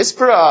says,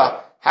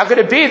 v'tispra. How could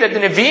it be that the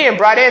Nevi'im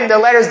brought in the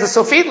letters, the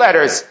Sofit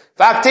letters?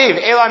 V'aktiv,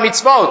 Elah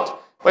mitzvot.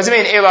 What does it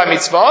mean, Elah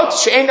mitzvot?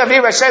 She'en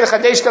Navi rashay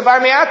l'chadesh davar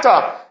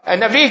mi'ata. A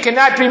Navi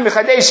cannot be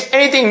mechadesh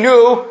anything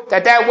new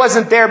that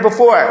wasn't there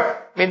before. I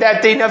mean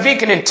that the Navi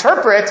can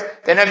interpret,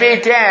 the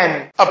Navi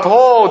can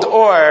uphold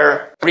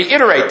or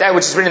reiterate that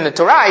which is written in the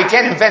Torah. He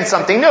can't invent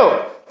something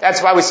new.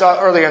 That's why we saw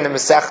earlier in the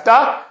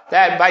Masechta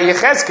that by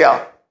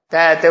Yechezkel,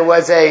 that there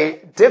was a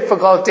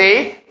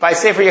difficulty by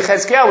Sefer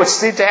Yechezkel, which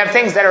seemed to have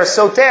things that are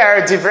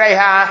soter divrei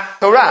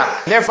ha-Torah.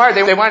 Therefore,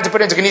 they wanted to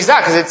put it into Genizah,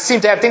 because it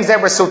seemed to have things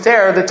that were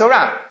soter the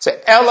Torah. So,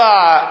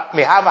 Ela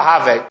mihava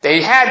have.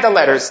 They had the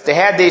letters. They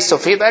had the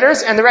Sofit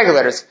letters and the regular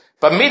letters.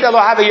 But mida lo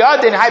have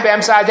yadin hai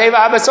be'em sa'adeva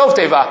haba sof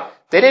teva.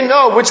 They didn't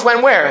know which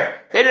went where.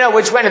 They didn't know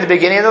which went at the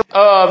beginning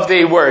of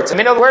the words, the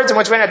middle of the words, and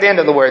which went at the end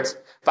of the words.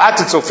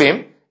 V'atzut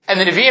sofim. And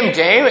the Nevi'im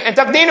came, and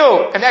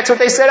takdinu. And that's what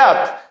they set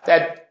up.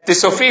 That the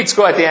Sofits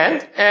go at the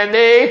end, and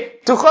the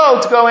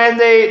Tuchot go in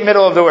the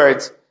middle of the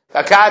words.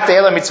 That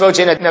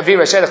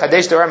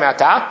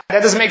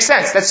doesn't make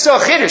sense. That's still a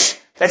chiddush.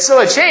 That's still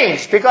a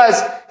change.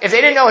 Because if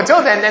they didn't know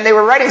until then they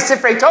were writing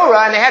Sifrei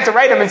Torah, and they had to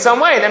write them in some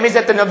way. That means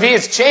that the Navi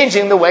is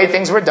changing the way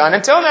things were done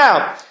until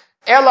now.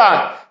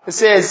 Ela,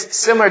 this is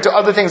similar to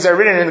other things that are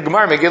written in the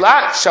Gemara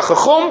Megillah,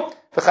 Shachachum,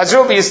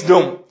 v'chazru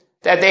v'yisdum.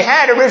 That they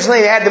had the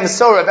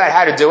Masorah about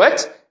how to do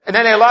it, and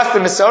then they lost the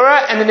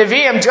Masorah, and the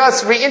Nevi'im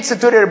just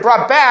reinstituted and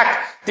brought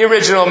back the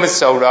original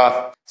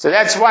Masorah. So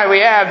that's why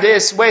we have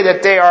this way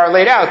that they are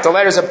laid out, the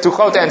letters of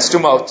Tuchot and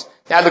Stumot.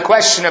 Now the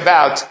question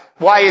about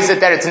why is it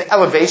that it's an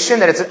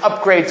elevation, that it's an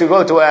upgrade to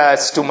go to a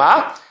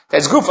Stuma?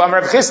 That's Gufa,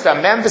 Rav Chisda,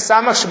 Mem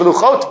v'samach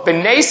shebeluchot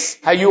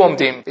b'neis hayu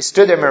omdim. They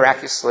stood there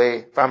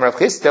miraculously. From Rav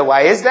Chisda,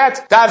 why is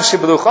that? Tav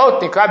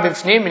shebeluchot nikra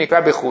b'fnim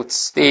nikra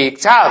b'chutz. The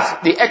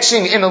tav, the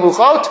etching in the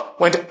luchot,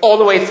 went all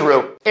the way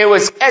through. It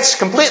was etched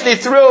completely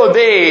through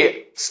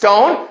the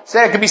stone, so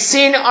that it could be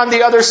seen on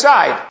the other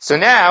side. So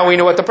now we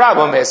know what the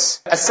problem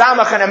is. A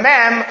samach and a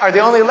mem are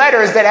the only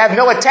letters that have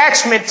no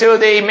attachment to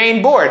the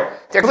main board.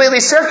 They're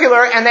completely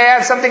circular, and they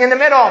have something in the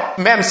middle.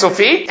 Mem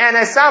sofi and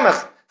a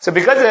samach. So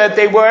because of that,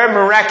 they were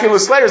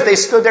miraculous letters. They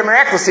stood there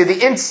miraculously.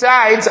 The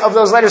insides of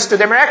those letters stood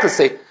there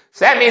miraculously.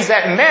 So that means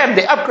that mem,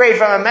 the upgrade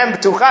from a mem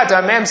ptucha to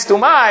a mem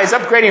stuma, is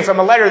upgrading from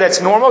a letter that's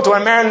normal to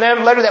a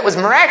letter that was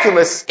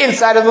miraculous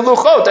inside of the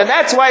luchot. And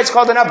that's why it's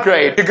called an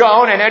upgrade. You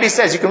go, and Eddie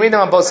says, you can read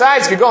them on both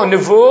sides. You go,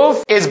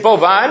 nevuv is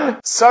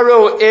bovan,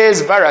 saru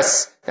is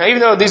varas. Now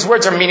even though these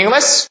words are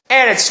meaningless,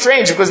 and it's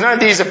strange because none of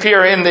these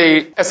appear in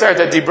the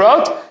Aseret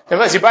Dibrot,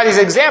 unless you buy these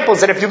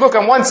examples that if you look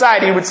on one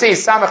side, you would see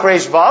samach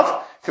reish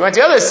vav. If you went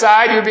to the other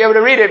side, you'd be able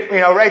to read it,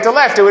 right to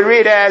left, it would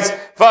read as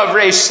Vav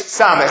Reish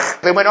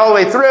Samech. They went all the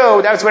way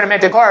through, that's what it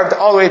meant, they carved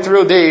all the way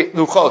through the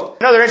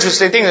Luchot. Another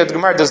interesting thing that the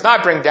Gemara does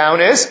not bring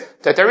down is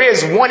that there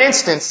is one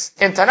instance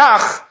in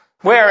Tanakh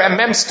where a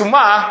Mem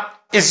Stuma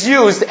is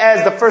used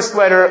as the first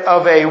letter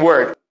of a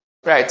word.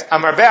 Right.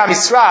 Amar Be'ah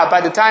Misra,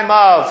 by the time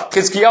of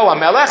Chizkiyahu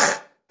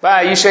HaMelech,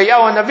 by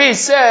Yeshayahu Navi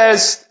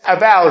says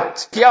about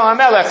Chizkiyahu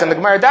HaMelech, and the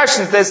Gemara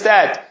Darshan says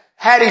that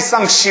had he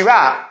sung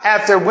Shira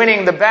after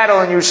winning the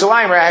battle in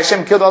Yerushalayim where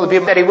Hashem killed all the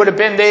people, that he would have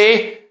been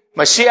the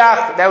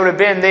Mashiach, that would have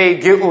been the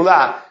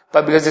Geula.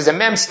 But because there's a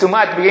mem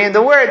stuma at the beginning of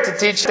the word to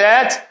teach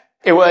that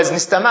it was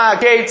Nistama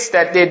Gates,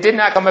 that they did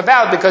not come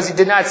about because he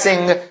did not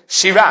sing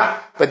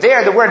Shira. But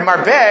there the word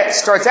Marbeh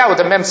starts out with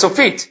a mem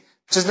sofit,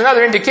 which is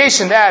another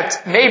indication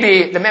that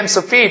maybe the mem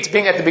sofit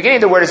being at the beginning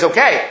of the word is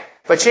okay.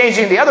 But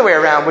changing the other way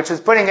around, which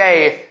is putting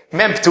a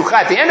mem ptucha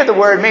at the end of the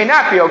word, may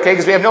not be okay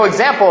because we have no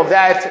example of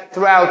that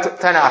throughout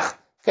Tanakh.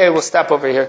 Okay, we'll stop over here.